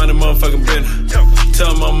 Tell me how the motherfucking been.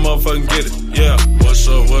 Tell me how the motherfucking get it. Yeah. What's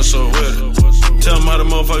up with it? Tell me how the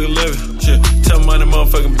motherfucking living. Yeah. Tell me how the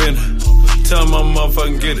motherfucking been. Tell me how the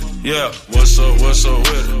motherfucking get it. Yeah. What's up with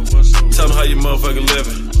it? Tell me how you motherfucking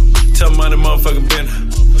living. Tell me how the motherfucking been.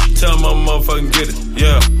 Tell me how the motherfucking get it.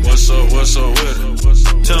 Yeah. What's up with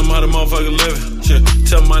it? Tell me how the motherfucking living. Yeah.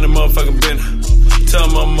 Tell me how the motherfucking been. Tell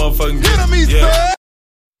me how the motherfucking get it. Yeah.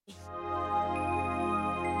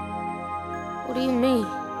 What do you mean?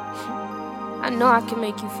 I know I can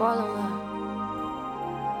make you fall in love.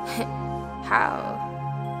 How?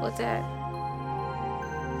 What's that?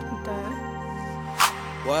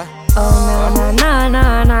 What? Oh na na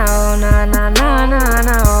na na, oh na na na na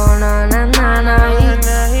na, oh na na na na.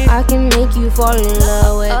 I can make you fall in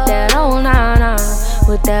love with that oh na na,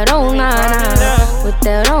 with that oh na na, with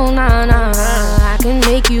that oh na na. I can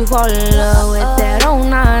make you fall in love with that oh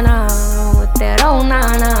na na, with that oh na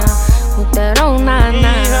na, with that oh na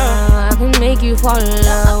na. I can make you fall in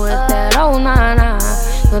love with that oh na na,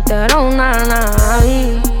 with that oh na na.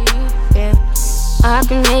 Yeah. I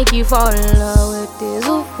can make you fall in love with this.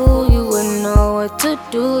 Ooh, you wouldn't know what to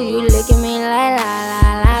do. You licking me like la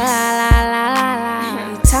la la la la la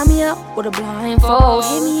la. You tie me up with a blindfold.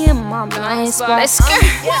 Hit me in my blind spot. Let's skirt,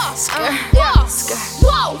 skirt, skirt.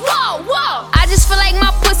 Whoa, whoa, whoa. I just feel like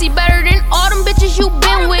my pussy better than all them bitches you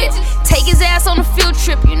been with. Take his ass on a field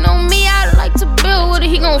trip. You know me, I like to build with it.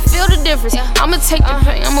 He gon' feel the difference. I'ma take the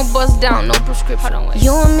pain, I'ma bust down, no prescription.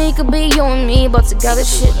 You and me could be you and me, but together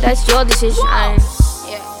shit, that's your decision. I ain't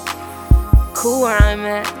cool where I'm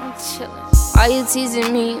at. I'm chillin'. Why you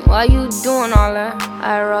teasing me? Why you doing all that?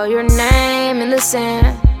 I wrote your name in the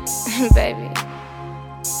sand, baby.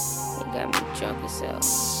 You got me drunk as hell.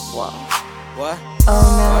 Whoa. What?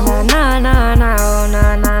 Oh na na na na, oh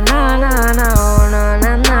na na na na na, oh na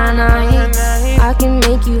na na na. I can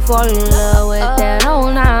make you fall in love with that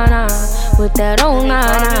oh na na, with that oh na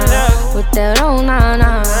na, with that oh na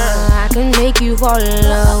na. I can make you fall in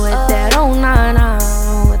love with that oh na na,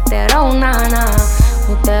 with that oh na na,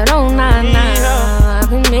 with that oh na na. I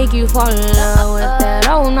can make you fall in love with that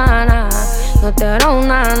oh na na, with that oh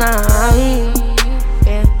na na.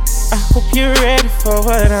 Hope you're ready for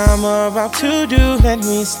what I'm about to do. Let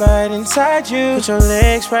me slide inside you. Put your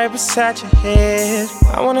legs right beside your head.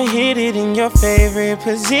 I wanna hit it in your favorite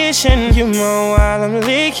position. You know while I'm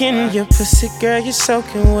licking your pussy, girl, you're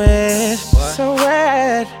soaking wet. So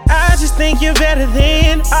wet. I just think you're better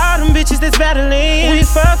than all them bitches that's battling. We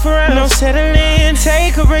fuck around, no settling.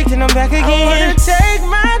 Take a break, then I'm back again. I wanna take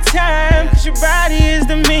my time, cause your body is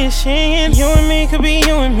the mission. You and me could be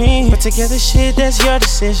you and me, but together shit, that's your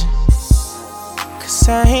decision. Cause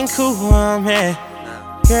I ain't cool where I'm at.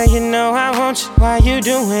 Girl, you know I want you. Why you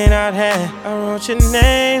doing all that? I wrote your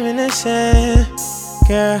name in the sand.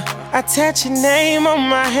 Girl, I touch your name on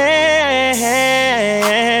my hand.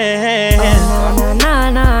 Oh na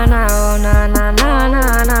na na, oh na na na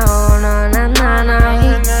na na, oh na na na na.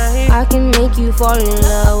 I can make you fall in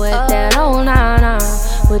love with that oh na na,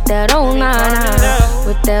 with that oh na na,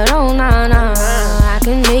 with that oh na na. I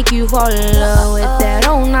can make you fall in love with that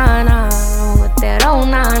oh na na, with that oh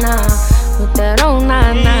na na, with that oh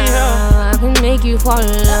na na. I can make you fall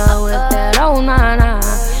in love with that oh na na,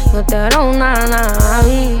 with that oh na na.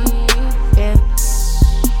 Yeah.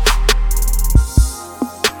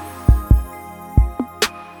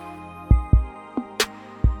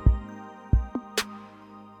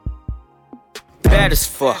 Bad as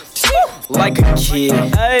fuck, like a kid.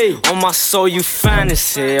 Hey, on my soul you fine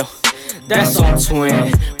as hell. That's on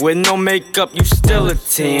twin. With no makeup you still a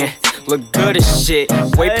 10. Look good as shit,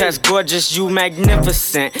 way past gorgeous, you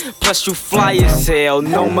magnificent. Plus you fly as hell,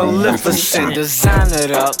 no Maleficent.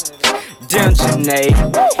 Designered up, damn Janae,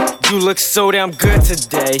 you look so damn good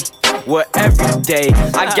today. Well, every day,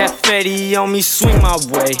 I got Fetty on me, swing my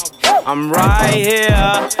way. I'm right here,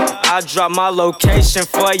 I drop my location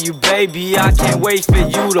for you, baby. I can't wait for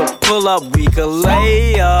you to pull up, we could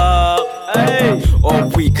lay up, hey. Or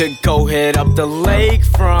we could go head up the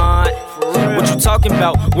lakefront. What you talking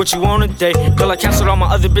about? What you on today? Girl, I canceled all my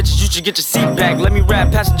other bitches, you should get your seat back. Let me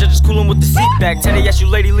rap, passenger just coolin' with the seat back. Teddy ask you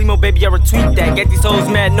lady limo, baby, I retweet that. Get these hoes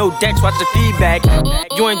mad, no decks, watch the feedback.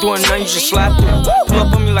 You ain't doing nothing, you just slap through. Pull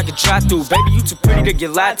up on me like a try-through. Baby, you too pretty to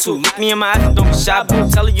get lied to. Look me in my eyes and don't be shy, boo.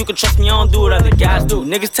 Tell her you can trust me, I don't do what other guys do.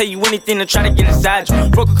 Niggas tell you anything to try to get inside you.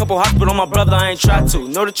 Broke a couple hearts, but on my brother, I ain't tried to.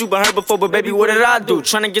 Know that you been hurt before, but baby, what did I do?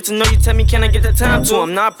 Tryna get to know you, tell me, can I get the time to?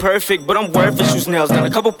 I'm not perfect, but I'm worth it. Shoes, nails, got a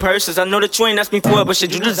couple purses. I know that you ain't asked me for it, but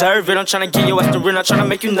shit, you deserve it. I'm tryna get your ass to rent, I'm tryna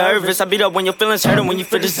make you nervous. I beat up when your feelings hurt and when you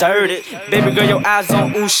feel deserted. Baby girl, your eyes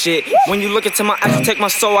on ooh shit. When you look into my eyes, you take my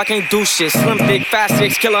soul, I can't do shit. Slim, big, fast,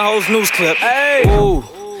 6, killing hoes, news clip. Hey. Ooh,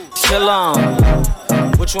 chill on.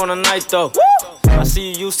 What you on tonight though? I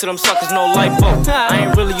see you used to them suckers, no lipo. I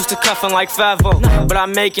ain't really used to cuffing like Favo, but I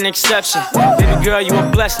make an exception. Baby girl, you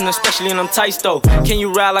a blessing, especially in them tights though. Can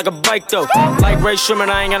you ride like a bike though? Like Ray Sherman,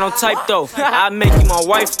 I ain't got no type though. I make you my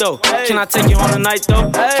wife though. Can I take you home tonight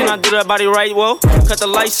though? Can I do that body right, whoa? Cut the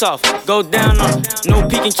lights off, go down on it. No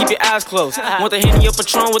peeking, keep your eyes closed. Want the Henny or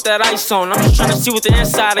Patron with that ice on. I'm just trying to see what the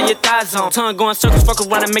inside of your thighs on. Tongue going circles, fuck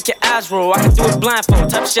around and make your eyes roll. I can do it blindfold,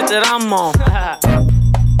 type of shit that I'm on.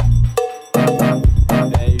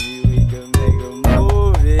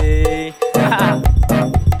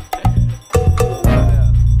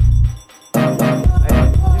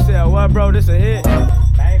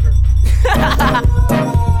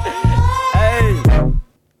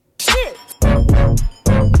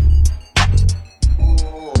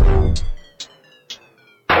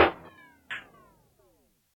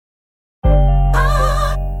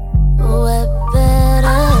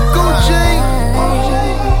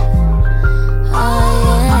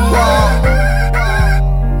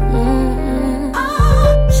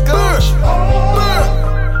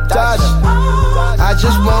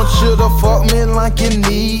 just want you to fuck me like you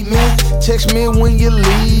need me. Text me when you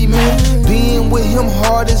leave me. Being with him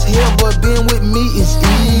hard as hell, but being with me is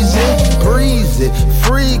easy. Breezy,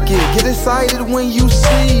 freaky, get excited when you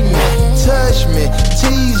see me. Touch me,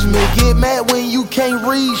 tease me, get mad when you can't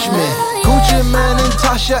reach me. Gucci Man and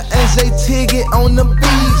Tasha and Zay Tiggy on the beat.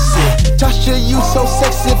 Tasha, you so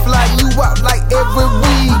sexy, fly you out like every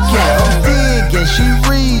weekend. I'm digging, she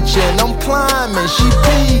reaching, I'm climbing, she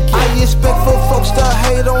peeking. I expect for folks to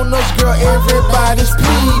hate on us, girl, everybody's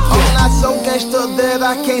peeping. I'm not so gangster that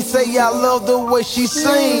I can't say I love the way she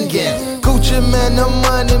singing. Gucci Man, the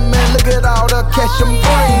money man, look at all the cash I'm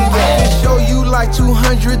bringing. Show you like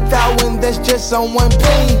 200,000, that's just on one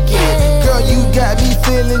pinky. Girl, you got me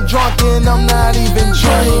feeling drunk and I'm not even drinking.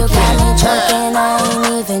 Girl, you got me drunk and I ain't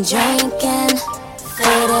even drinking.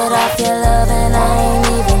 Faded off your love and I ain't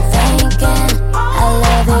even thinking. I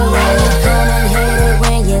love it when you come and hit it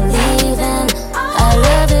when you're leaving. I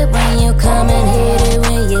love it when you come and hit it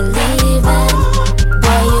when you're leaving.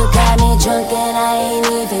 Boy, you got me drunk and I ain't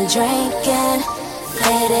even drinking.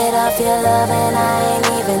 Faded off your love and I ain't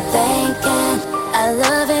even thinking. I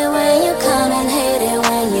love it when you come and hit it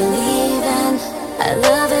when you're leaving. I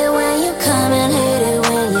love it when you come and hit it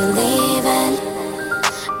when you're leaving.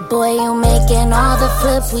 Boy, you making all the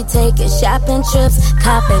flips. We taking shopping trips,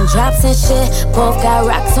 copping drops and shit. Both got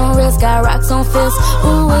rocks on wrists, got rocks on fists.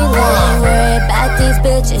 Ooh, we ain't worried about these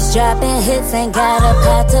bitches dropping hits. Ain't got a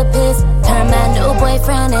pot to piss. Turn my new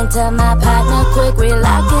boyfriend into my partner quick.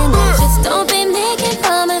 Relocking it. Just don't be making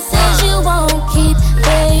promises you won't keep,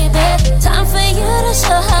 baby. Time for you to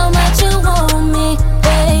show how much you want me,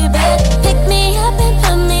 baby. Pick me up and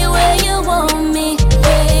put me where you want me,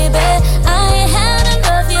 baby. I ain't had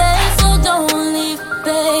enough yet, so don't leave,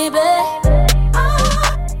 baby.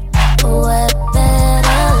 What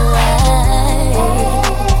better life?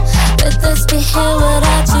 Let this be here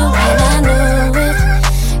without you when I knew it.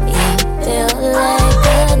 You feel like a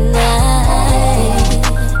night.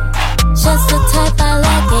 Just the type I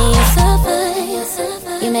like and you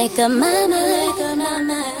survive. You make up my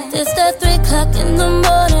mind. It's that 3 o'clock in the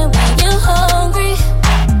morning when you're hungry.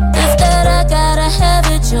 Instead I gotta have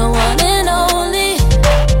it, you're one and only.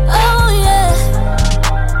 Oh yeah,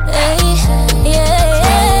 hey, yeah,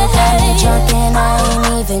 yeah. Got me drunk and I ain't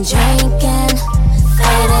even drinking.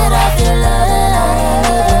 Faded off your love and I ain't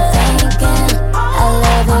even thinking. I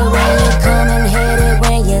love it when you come and hit it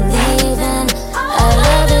when you're leaving. I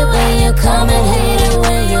love it when you come and hit it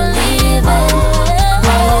when you're leaving.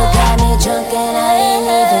 Boy, you got me drunk and I ain't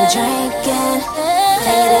even drinking.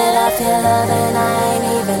 Faded off your love and I ain't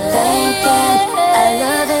even thinking. I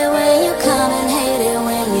love it when you come and hate it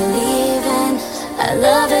when you're leaving. I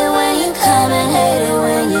love it when you come and hate it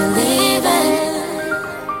when you're leaving.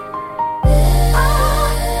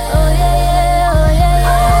 Oh yeah, yeah, oh yeah,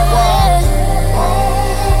 yeah,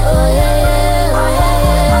 yeah. Oh yeah, yeah, oh yeah,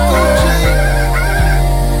 yeah.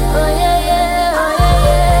 Oh yeah, yeah, oh yeah,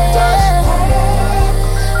 yeah. Oh yeah, yeah, oh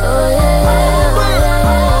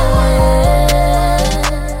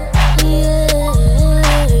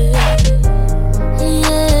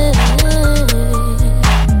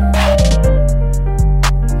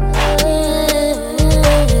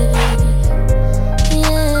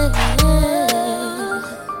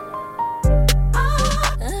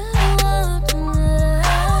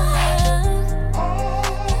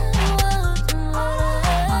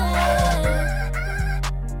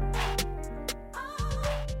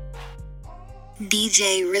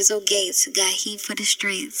DJ Rizzo Gates got heat for the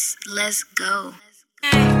streets. Let's go.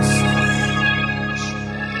 Gang,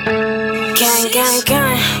 gang,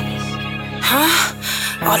 gang. Huh?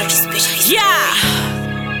 All of these bitches. Yeah.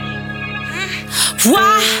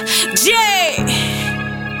 YJ.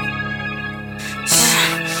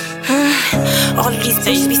 All of these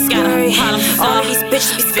bitches be scary. All of these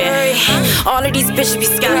bitches be scary. All of these bitches be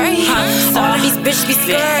scary. All of these bitches be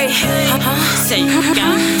scary. Say you got a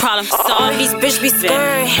problem. All of these bitches be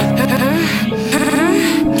scary.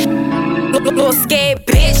 Little scared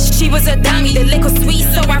bitch, she was a dummy. The liquor sweet,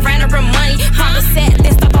 so I ran her money. Father said,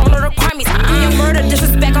 then stop all of the crimes. Your murder,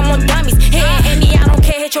 disrespect, I'm on dummies. Hey, Andy, I don't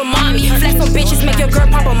care, hit your mommy. Flex on bitches, make your girl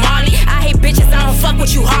pop a molly. I hate bitches, I don't fuck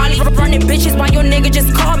with you, Harley. Running bitches while your nigga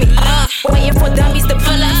just call me. Waiting for dummies to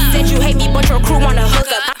pull up. Said you hate me, but your crew wanna hook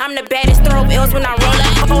up. I'm the baddest, throw up L's when I roll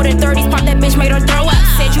up. Holding 30s, pop that bitch, made her throw up.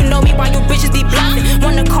 Said you know me while you bitches be bluffing.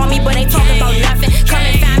 Wanna call me, but ain't talking about nothing. Come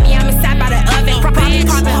and find me, I'm inside by the oven. Probably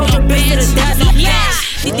poppin', hold your bitch to the dozen. Yeah.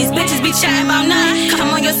 These bitches be chatting about nothing.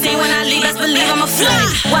 Come on your scene when I leave, best believe I'ma flood.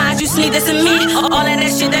 Why'd you sneak this in me? All of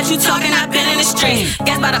that shit that you talking, I've been in the streets.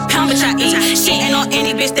 Gas by the pound, bitch, I eat. She ain't on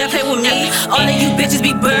any bitch that play with me. All of you bitches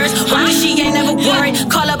be birds. Why she ain't never worried?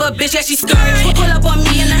 Call up a bitch, yeah, she scurry. Pull up on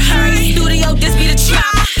me in a hurry. Studio, this be the trap.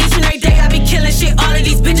 Each and every day I be killing shit. All of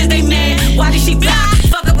these bitches, they mad. Why did she block?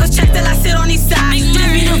 Fuck up a check till I sit on these sides. This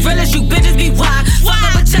be the realest, you bitches be wild. Fuck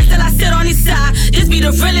up a check till I sit on these sides. This be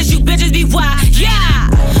the realest, you bitches be wild.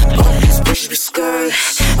 Yeah. All of these bitches be scurry.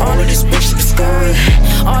 All of these bitches be scurry.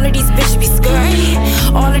 All of these bitches be scurry.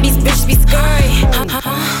 All of these bitches be scurry.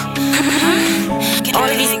 All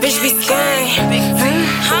of these bitches be scurry.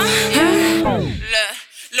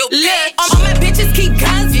 Look, all my bitches keep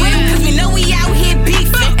guns with them, cause we know we out here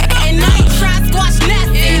beefing. And I ain't trying to squash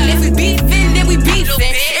nothing. If we beefing, then we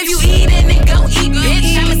beefing. If you eatin', then go eat,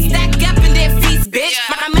 bitch. I'ma stack up and then feast, bitch.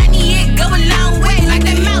 My money, it go a long way, like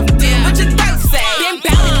that mouth did. What your throat say? Been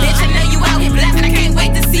bounded, bitch. I know you out here blasting. I can't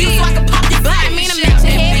wait to see you so I can pop your butt. I mean, I'm not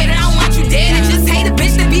your head, but I don't want you dead. I just hate a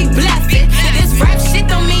bitch to be bluffing. This rap shit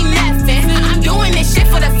don't mean nothing. I'm doing this shit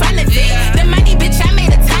for the fun of it. The money, bitch, I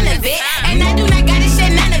made a ton of it. And I do not gotta share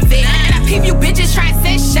none of it. And I peep you bitches try to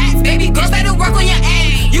send shots. Baby, go better work on your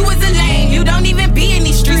aim. You was a lame, you don't even be in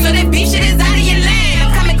these streets. So that beef shit is out of your lane.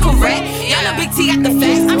 I'm coming correct, y'all know Big T got the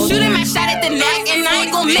facts. I'm shooting my shot at the neck, and I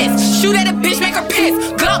ain't gon' miss. Shoot at a bitch, make her piss.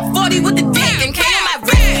 Glock 40 with the dick, and K on my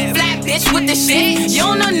wrist. Flat bitch with the shit. You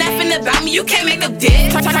don't know nothing about me, you can't make no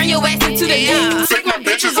dick. Turn your ass into the dick. Take my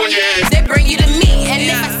bitches on your ass. They bring you to me, and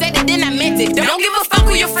if I said it, then I meant it. Don't give a fuck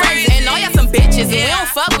who your friends is. And all y'all some bitches, and we don't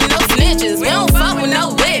fuck with no snitches. We don't fuck with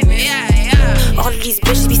no witness. All of these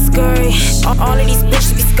bitches be scurry. All of these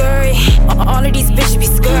bitches be scurry. All of these bitches be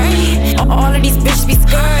scurry. All of these bitches be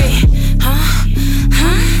scurry.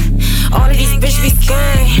 All of these bitches be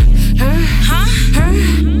scurry.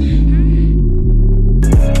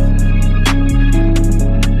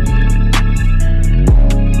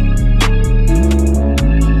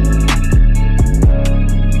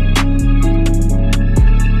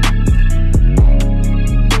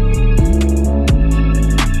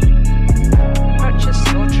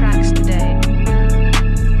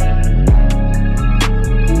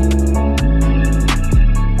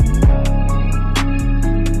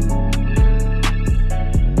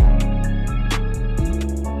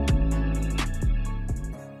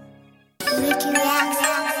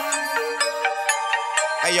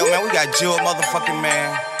 Jill motherfucking man.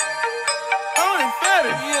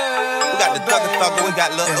 We got the Thugger Thugger, we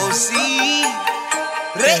got Lil OC.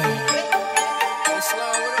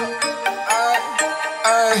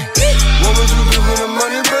 What would you do for the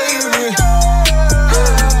money, baby?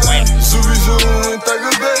 Zooby Zoo and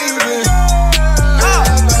Thugger, baby.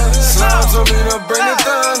 Slime told me to bring the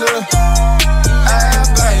thunder.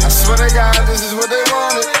 I swear to God, this is what they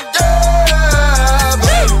wanted.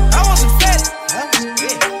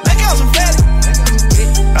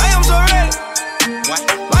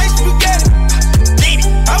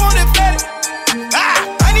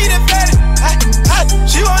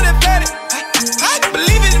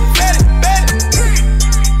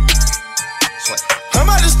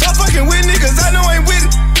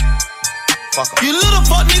 You little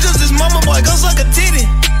fuck niggas, this mama boy goes like a titty.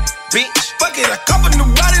 Bitch, fuck it, I cop a new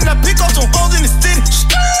ride and I pick up some hoes in the city.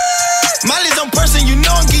 Miley's on person, you know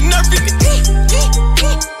I'm getting nerfing it.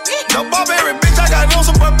 No barbarian, bitch, I got on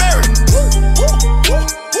some barbarian.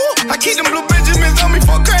 I keep them blue Benjamins on me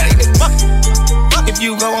for credit. If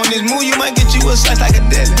you go on this move, you might get you a slice like a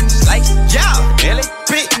deli. Slice? Yeah, really?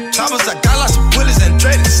 Big choppers, I got lots of bullets and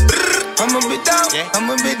dreadless. I'm a bit down,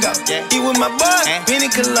 I'm a bit down. Eat with my bud, Penny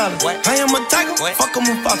Colada. I am a tiger, fuck em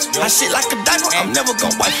with fox. I shit like a diver, I'm never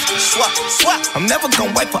gon' wipe her. Swap, swap, I'm never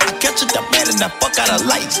gon' wipe her. I catch her the bed and I fuck out her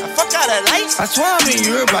lights. I fuck out her lights? I swear I'm in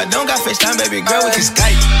Europe, I don't got FaceTime, baby girl, we can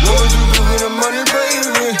Skype. What would you do for the money,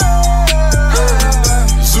 baby?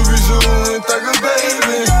 Zooby Zoo and Thugger,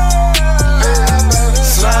 baby.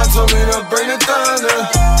 Slime told me to bring the thunder.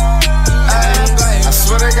 I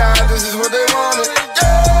swear to God, this is what they wanted.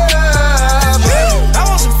 I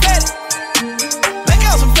want some fatty. Make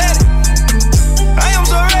out some fatty. I am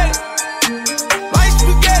so ready. Like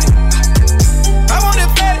spaghetti. I want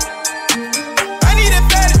that fatty. I need that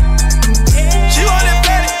fatty. She want that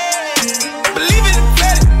fatty. Believe it,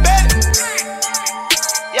 fatty, fatty.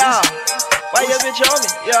 Yeah, why your bitch on me?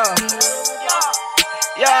 Yeah.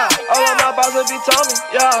 Yeah, all of my bosses be told me,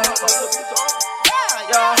 yeah.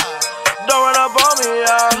 Yeah, don't run up on me,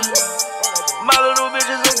 yeah. My little bitch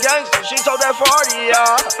is a gangster, she told that 40,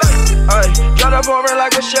 yeah. Ay, drive up on me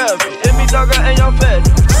like a Chevy, hit me Thugger and your fed.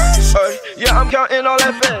 Ay, yeah, I'm counting all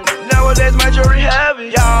that fed. Nowadays my jewelry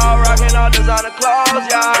heavy, yeah. Rocking all designer clothes,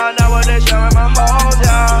 yeah. Nowadays sharing my hoes,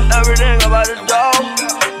 yeah. Everything about the dough,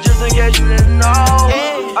 just in case you didn't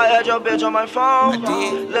know. I had your bitch on my phone.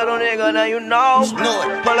 Little nigga, now you know.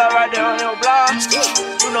 Pull up right there on your block.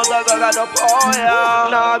 You know that I got the pole, yeah.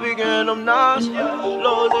 Now I be getting them nuts.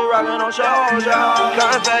 Losey rockin' on shows, yeah.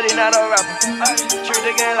 Confetti, not a rapper. Treat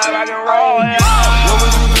the game like rock and roll, yeah. What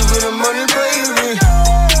would you do for the money, baby?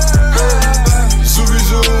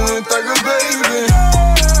 Subizu and Thugger, baby.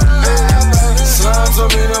 Slime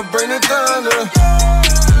told me to bring the thunder.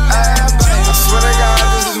 I swear to God,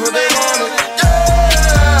 this is what they wanted.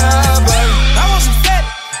 Yeah, baby. I want some fatty.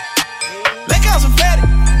 Let out some fatty.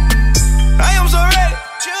 I am so ready.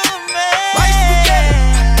 Like spaghetti.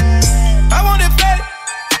 I want that fatty.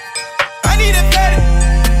 I need that fatty.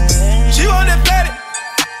 She want that fatty.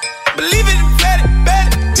 Believe it, fatty,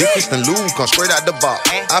 fatty. This Kristen Lou, come straight out the box.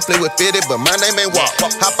 I play with Fitty, but my name ain't Walk.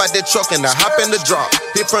 Hop out that truck and I hop in the drop.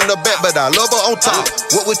 Hit from the back, but I love her on top.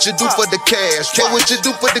 What would you do for the cash? What would you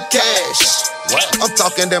do for the cash? I'm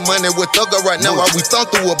talking that money with Thugger right now while we thumb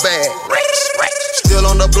through a bag. Still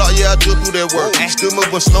on the block, yeah, I just do that work. Still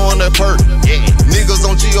moving slow on that perk. Niggas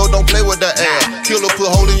on Geo don't play with that ass. Killer put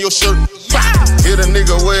hole in your shirt. Hit a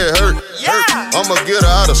nigga where it hurt. I'ma get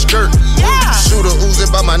her out of skirt. Shoot a Uzi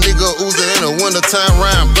by my nigga Uzi in the wintertime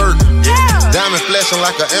Ryan Burke. Diamond flashing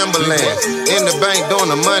like an ambulance. In the bank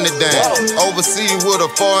doing the money dance. Overseas with a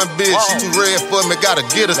foreign bitch. She too red for me, gotta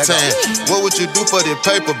get a tan. What would you do for this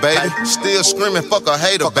paper, baby? Still screaming, fuck a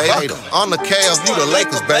hater, baby. I'm the Cavs, you the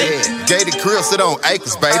Lakers, baby. Gated crib, sit on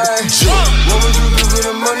acres, baby. What would you do for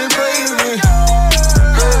the money, baby?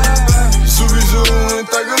 Subizu and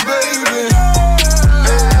Thugger, baby.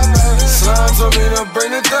 Slime told me to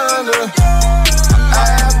bring the thunder.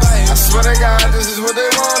 I swear to God, this is what they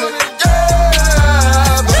wanted.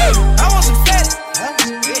 Yeah, baby. I want some fatty.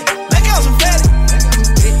 Let out some fatty.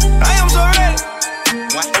 I am so ready.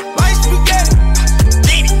 Like spaghetti.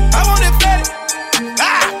 I want that fatty.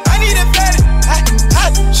 I need that fatty.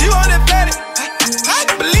 She want that fatty.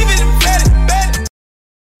 Believe it, fatty, fatty.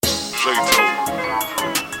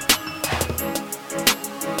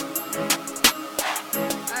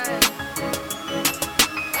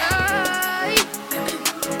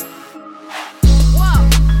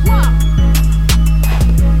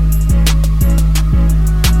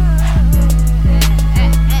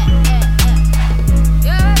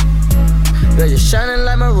 Girl, you're shining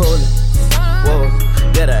like my roller. Whoa,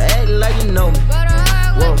 better act like you know me.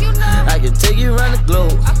 Whoa, I can take you around the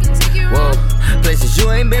globe. Whoa, places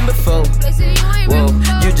you ain't been before. Whoa,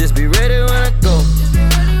 you just be ready when I go.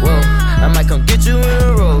 Whoa, I might come get you in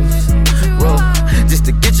a rose. Whoa, just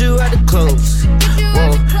to get you out the clothes.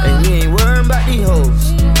 Whoa, and you ain't worrying about these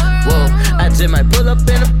hoes. Whoa, I just might pull up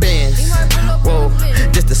in a Benz. Whoa,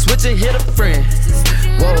 just to switch and hit a friend.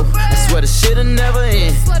 Whoa, I swear the shit'll never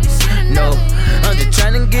end. No, I'm just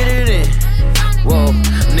tryna get it in. Whoa,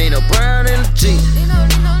 Nino Brown in the Jeep.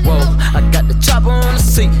 Whoa, I got the chopper on the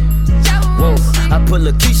seat. Whoa, I put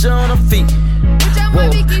Lakeisha on her feet.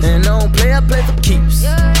 Whoa, and I don't play, I play for keeps.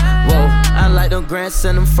 Whoa, I like them grants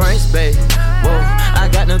and them Franks, babe. Whoa, I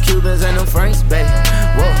got them Cubans and them Franks, babe.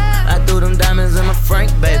 Whoa, I threw them diamonds in my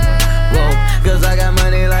Frank, babe. Whoa, cause I got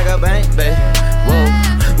money like a bank, babe. Whoa,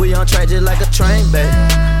 we on track just like a train, babe.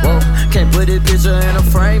 Whoa, can't put this picture in a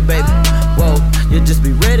frame, baby. Whoa, you just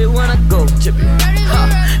be ready when I go.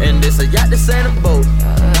 And this a yacht, this ain't a boat.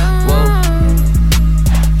 Whoa.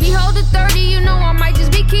 He hold a 30, you know I might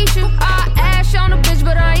just be Keisha. I ash on a bitch,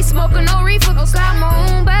 but I ain't smoking no reefer. Got my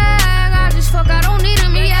own bag, I just fuck, I don't need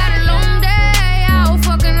him. He had a long day, I don't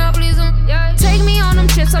fucking up, please him. Take me on them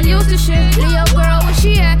trips, I'm used to shit. Leo girl, where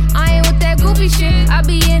she at? I ain't with that goofy shit. I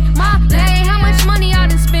be in my lane, how much money I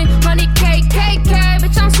done spent? Money KKK,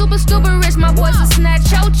 bitch, I'm super rich. My boys will snatch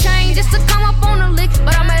your chain just to come up on the lick.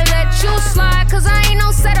 But I might let you slide, cause I ain't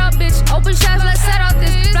no setup, bitch. Open shots, let's set up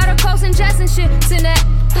this. Fly the coast and jets and shit. Send that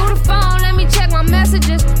through the phone, let me check my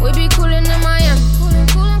messages. We be coolin' in Miami.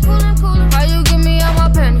 Coolin'. How you give me all my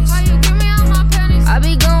pennies? I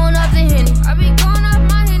be going up the Henny.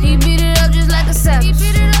 He beat it up just like a savage.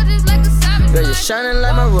 Girl, you're shining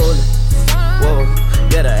like my roller. Whoa,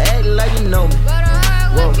 better act like you know me.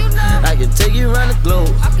 Whoa, I can take you around the globe.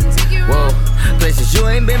 Whoa, places you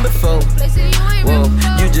ain't been before. Whoa,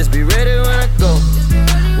 you just be ready when I go.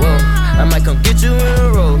 Whoa, I might come get you in a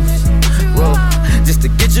rose. Whoa, just to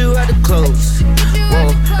get you out the clothes.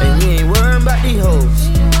 Whoa, and you ain't worrying about these hoes.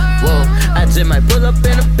 Whoa, I just might pull up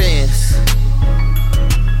in a Benz.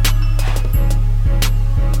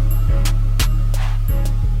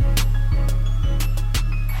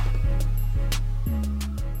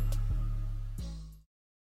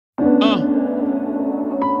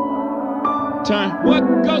 Turn. What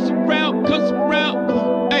goes around, comes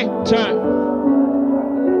around. Hey, turn.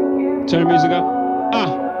 Turn the music up.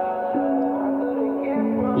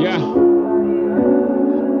 Yeah.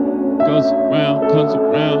 Goes around, comes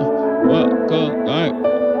around. What goes like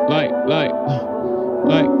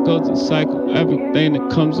goes a cycle. Everything that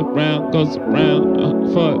comes around goes around.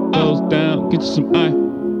 Before it goes down, get you some eye.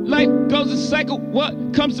 Life goes a cycle. What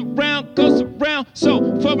comes around goes around. So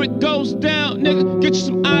before it goes down, nigga, get you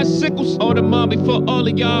some icicles. Order mom before all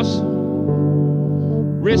of y'all's.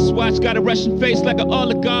 Wristwatch got a Russian face like an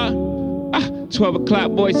oligarch. 12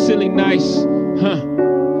 o'clock, boy, silly nice.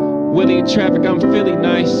 Willie in traffic, I'm Philly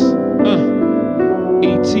nice.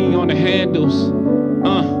 E.T. on the handles.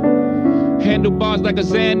 Handlebars like a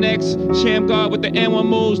Xanax. Sham guard with the N1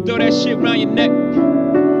 moves. Throw that shit around your neck.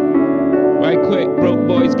 Right quick, broke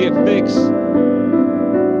boys get fixed.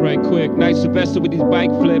 Right quick, nice Sylvester with these bike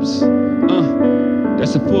flips.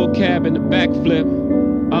 That's a full cab in the back flip.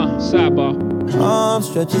 Sidebar. Arms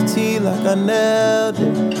stretch your T like I nailed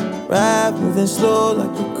it. Ride moving slow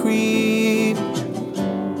like a creep.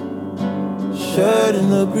 Shirt in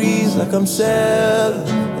the breeze like I'm sailing.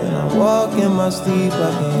 And I walk in my sleep,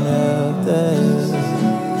 I can't help that.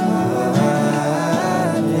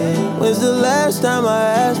 When's the last time I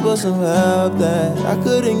asked for some help that I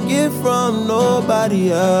couldn't get from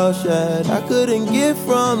nobody else yet? I couldn't get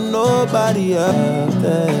from nobody else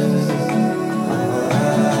that.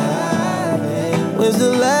 When's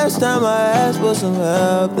the last time I asked for some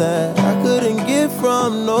help that I couldn't get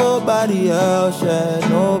from nobody else yet?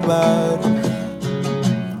 Nobody.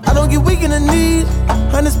 I don't get weak in the knees,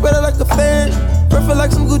 honey spread it like a fan. Perfect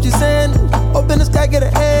like some Gucci sandals. Open the sky, get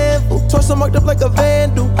a handful. Torso marked up like a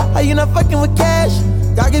vandal. How you not fucking with cash?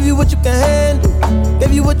 God give you what you can handle.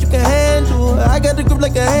 Give you what you can handle. I got the grip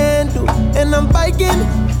like a handle. And I'm biking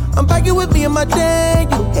with me and my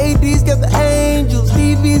Daniel. AD's got the angels,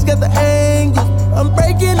 TV's got the angles. I'm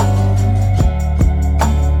breaking.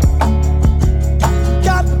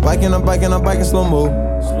 I'm biking slow mo.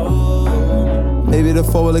 Maybe the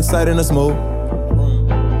four will excite in the smoke.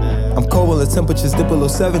 I'm cold when the temperatures dip below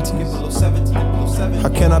 70. How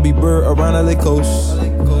can I be bird around LA coast?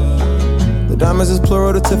 The diamonds is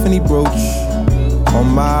plural, the Tiffany brooch. On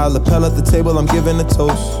my lapel at the table, I'm giving a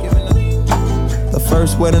toast. The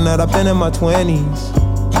first wedding that I've been in my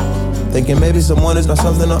 20s. Thinking maybe someone is not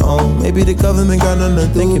something to own. Maybe the government got nothing to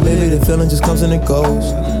do. Thinking maybe the feeling just comes and it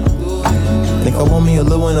goes. Think I want me a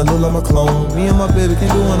little and I look like my clone. Me and my baby can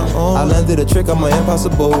do on our own. I landed a trick on my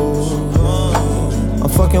impossible. I'm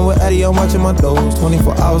fucking with Eddie, I'm watching my doors.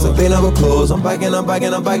 24 hours like they never close. I'm biking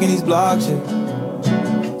these blocks, yeah.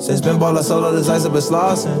 Since been ball, I sold all this ice up at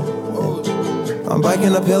Slauson. I'm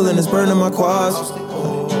biking uphill and it's burning my quads.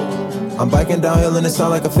 I'm biking downhill and it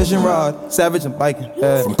sound like a fishing rod. Savage, I'm biking.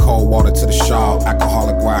 Yeah. From cold water to the shawl,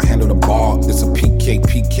 alcoholic where I handle the ball. It's a PK,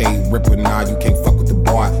 ripper, nah, you can't fuck with the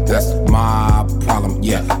boy. That's my problem,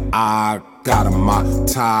 yeah. I got a my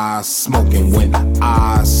tie smoking when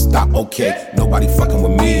I stop. Okay, nobody fucking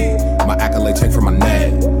with me. My accolade take from my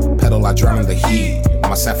neck. Pedal, I drown in the heat.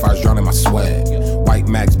 My sapphires drown in my sweat. White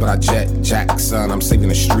max, but I jet Jackson. I'm saving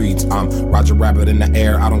the streets. I'm Roger Rabbit in the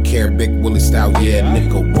air. I don't care. Big Willie style, yeah,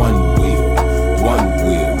 nigga. One wheel,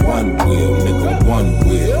 nigga. One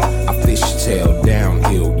wheel. I fishtail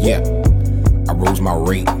downhill, yeah. I rose my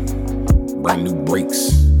rate. Brand new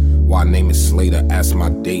brakes. Why name it Slater? Ask my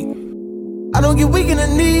date. I don't get weak in the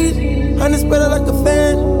knees, honey spread it like a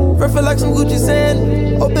fan. Perfect like some Gucci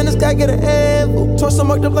sand. Open the sky, get a handful. Torso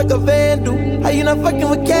marked up like a vandal. How you not fucking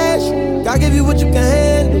with cash? God give you what you can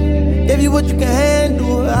handle. Give you what you can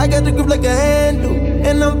handle. I got the grip like a handle.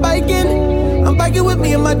 And I'm biking with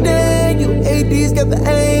me and my Daniel. AD's got the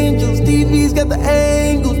angels, TV's got the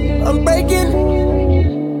angles. I'm breaking.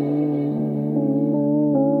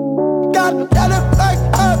 Gotta back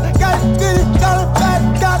up, gotta get it.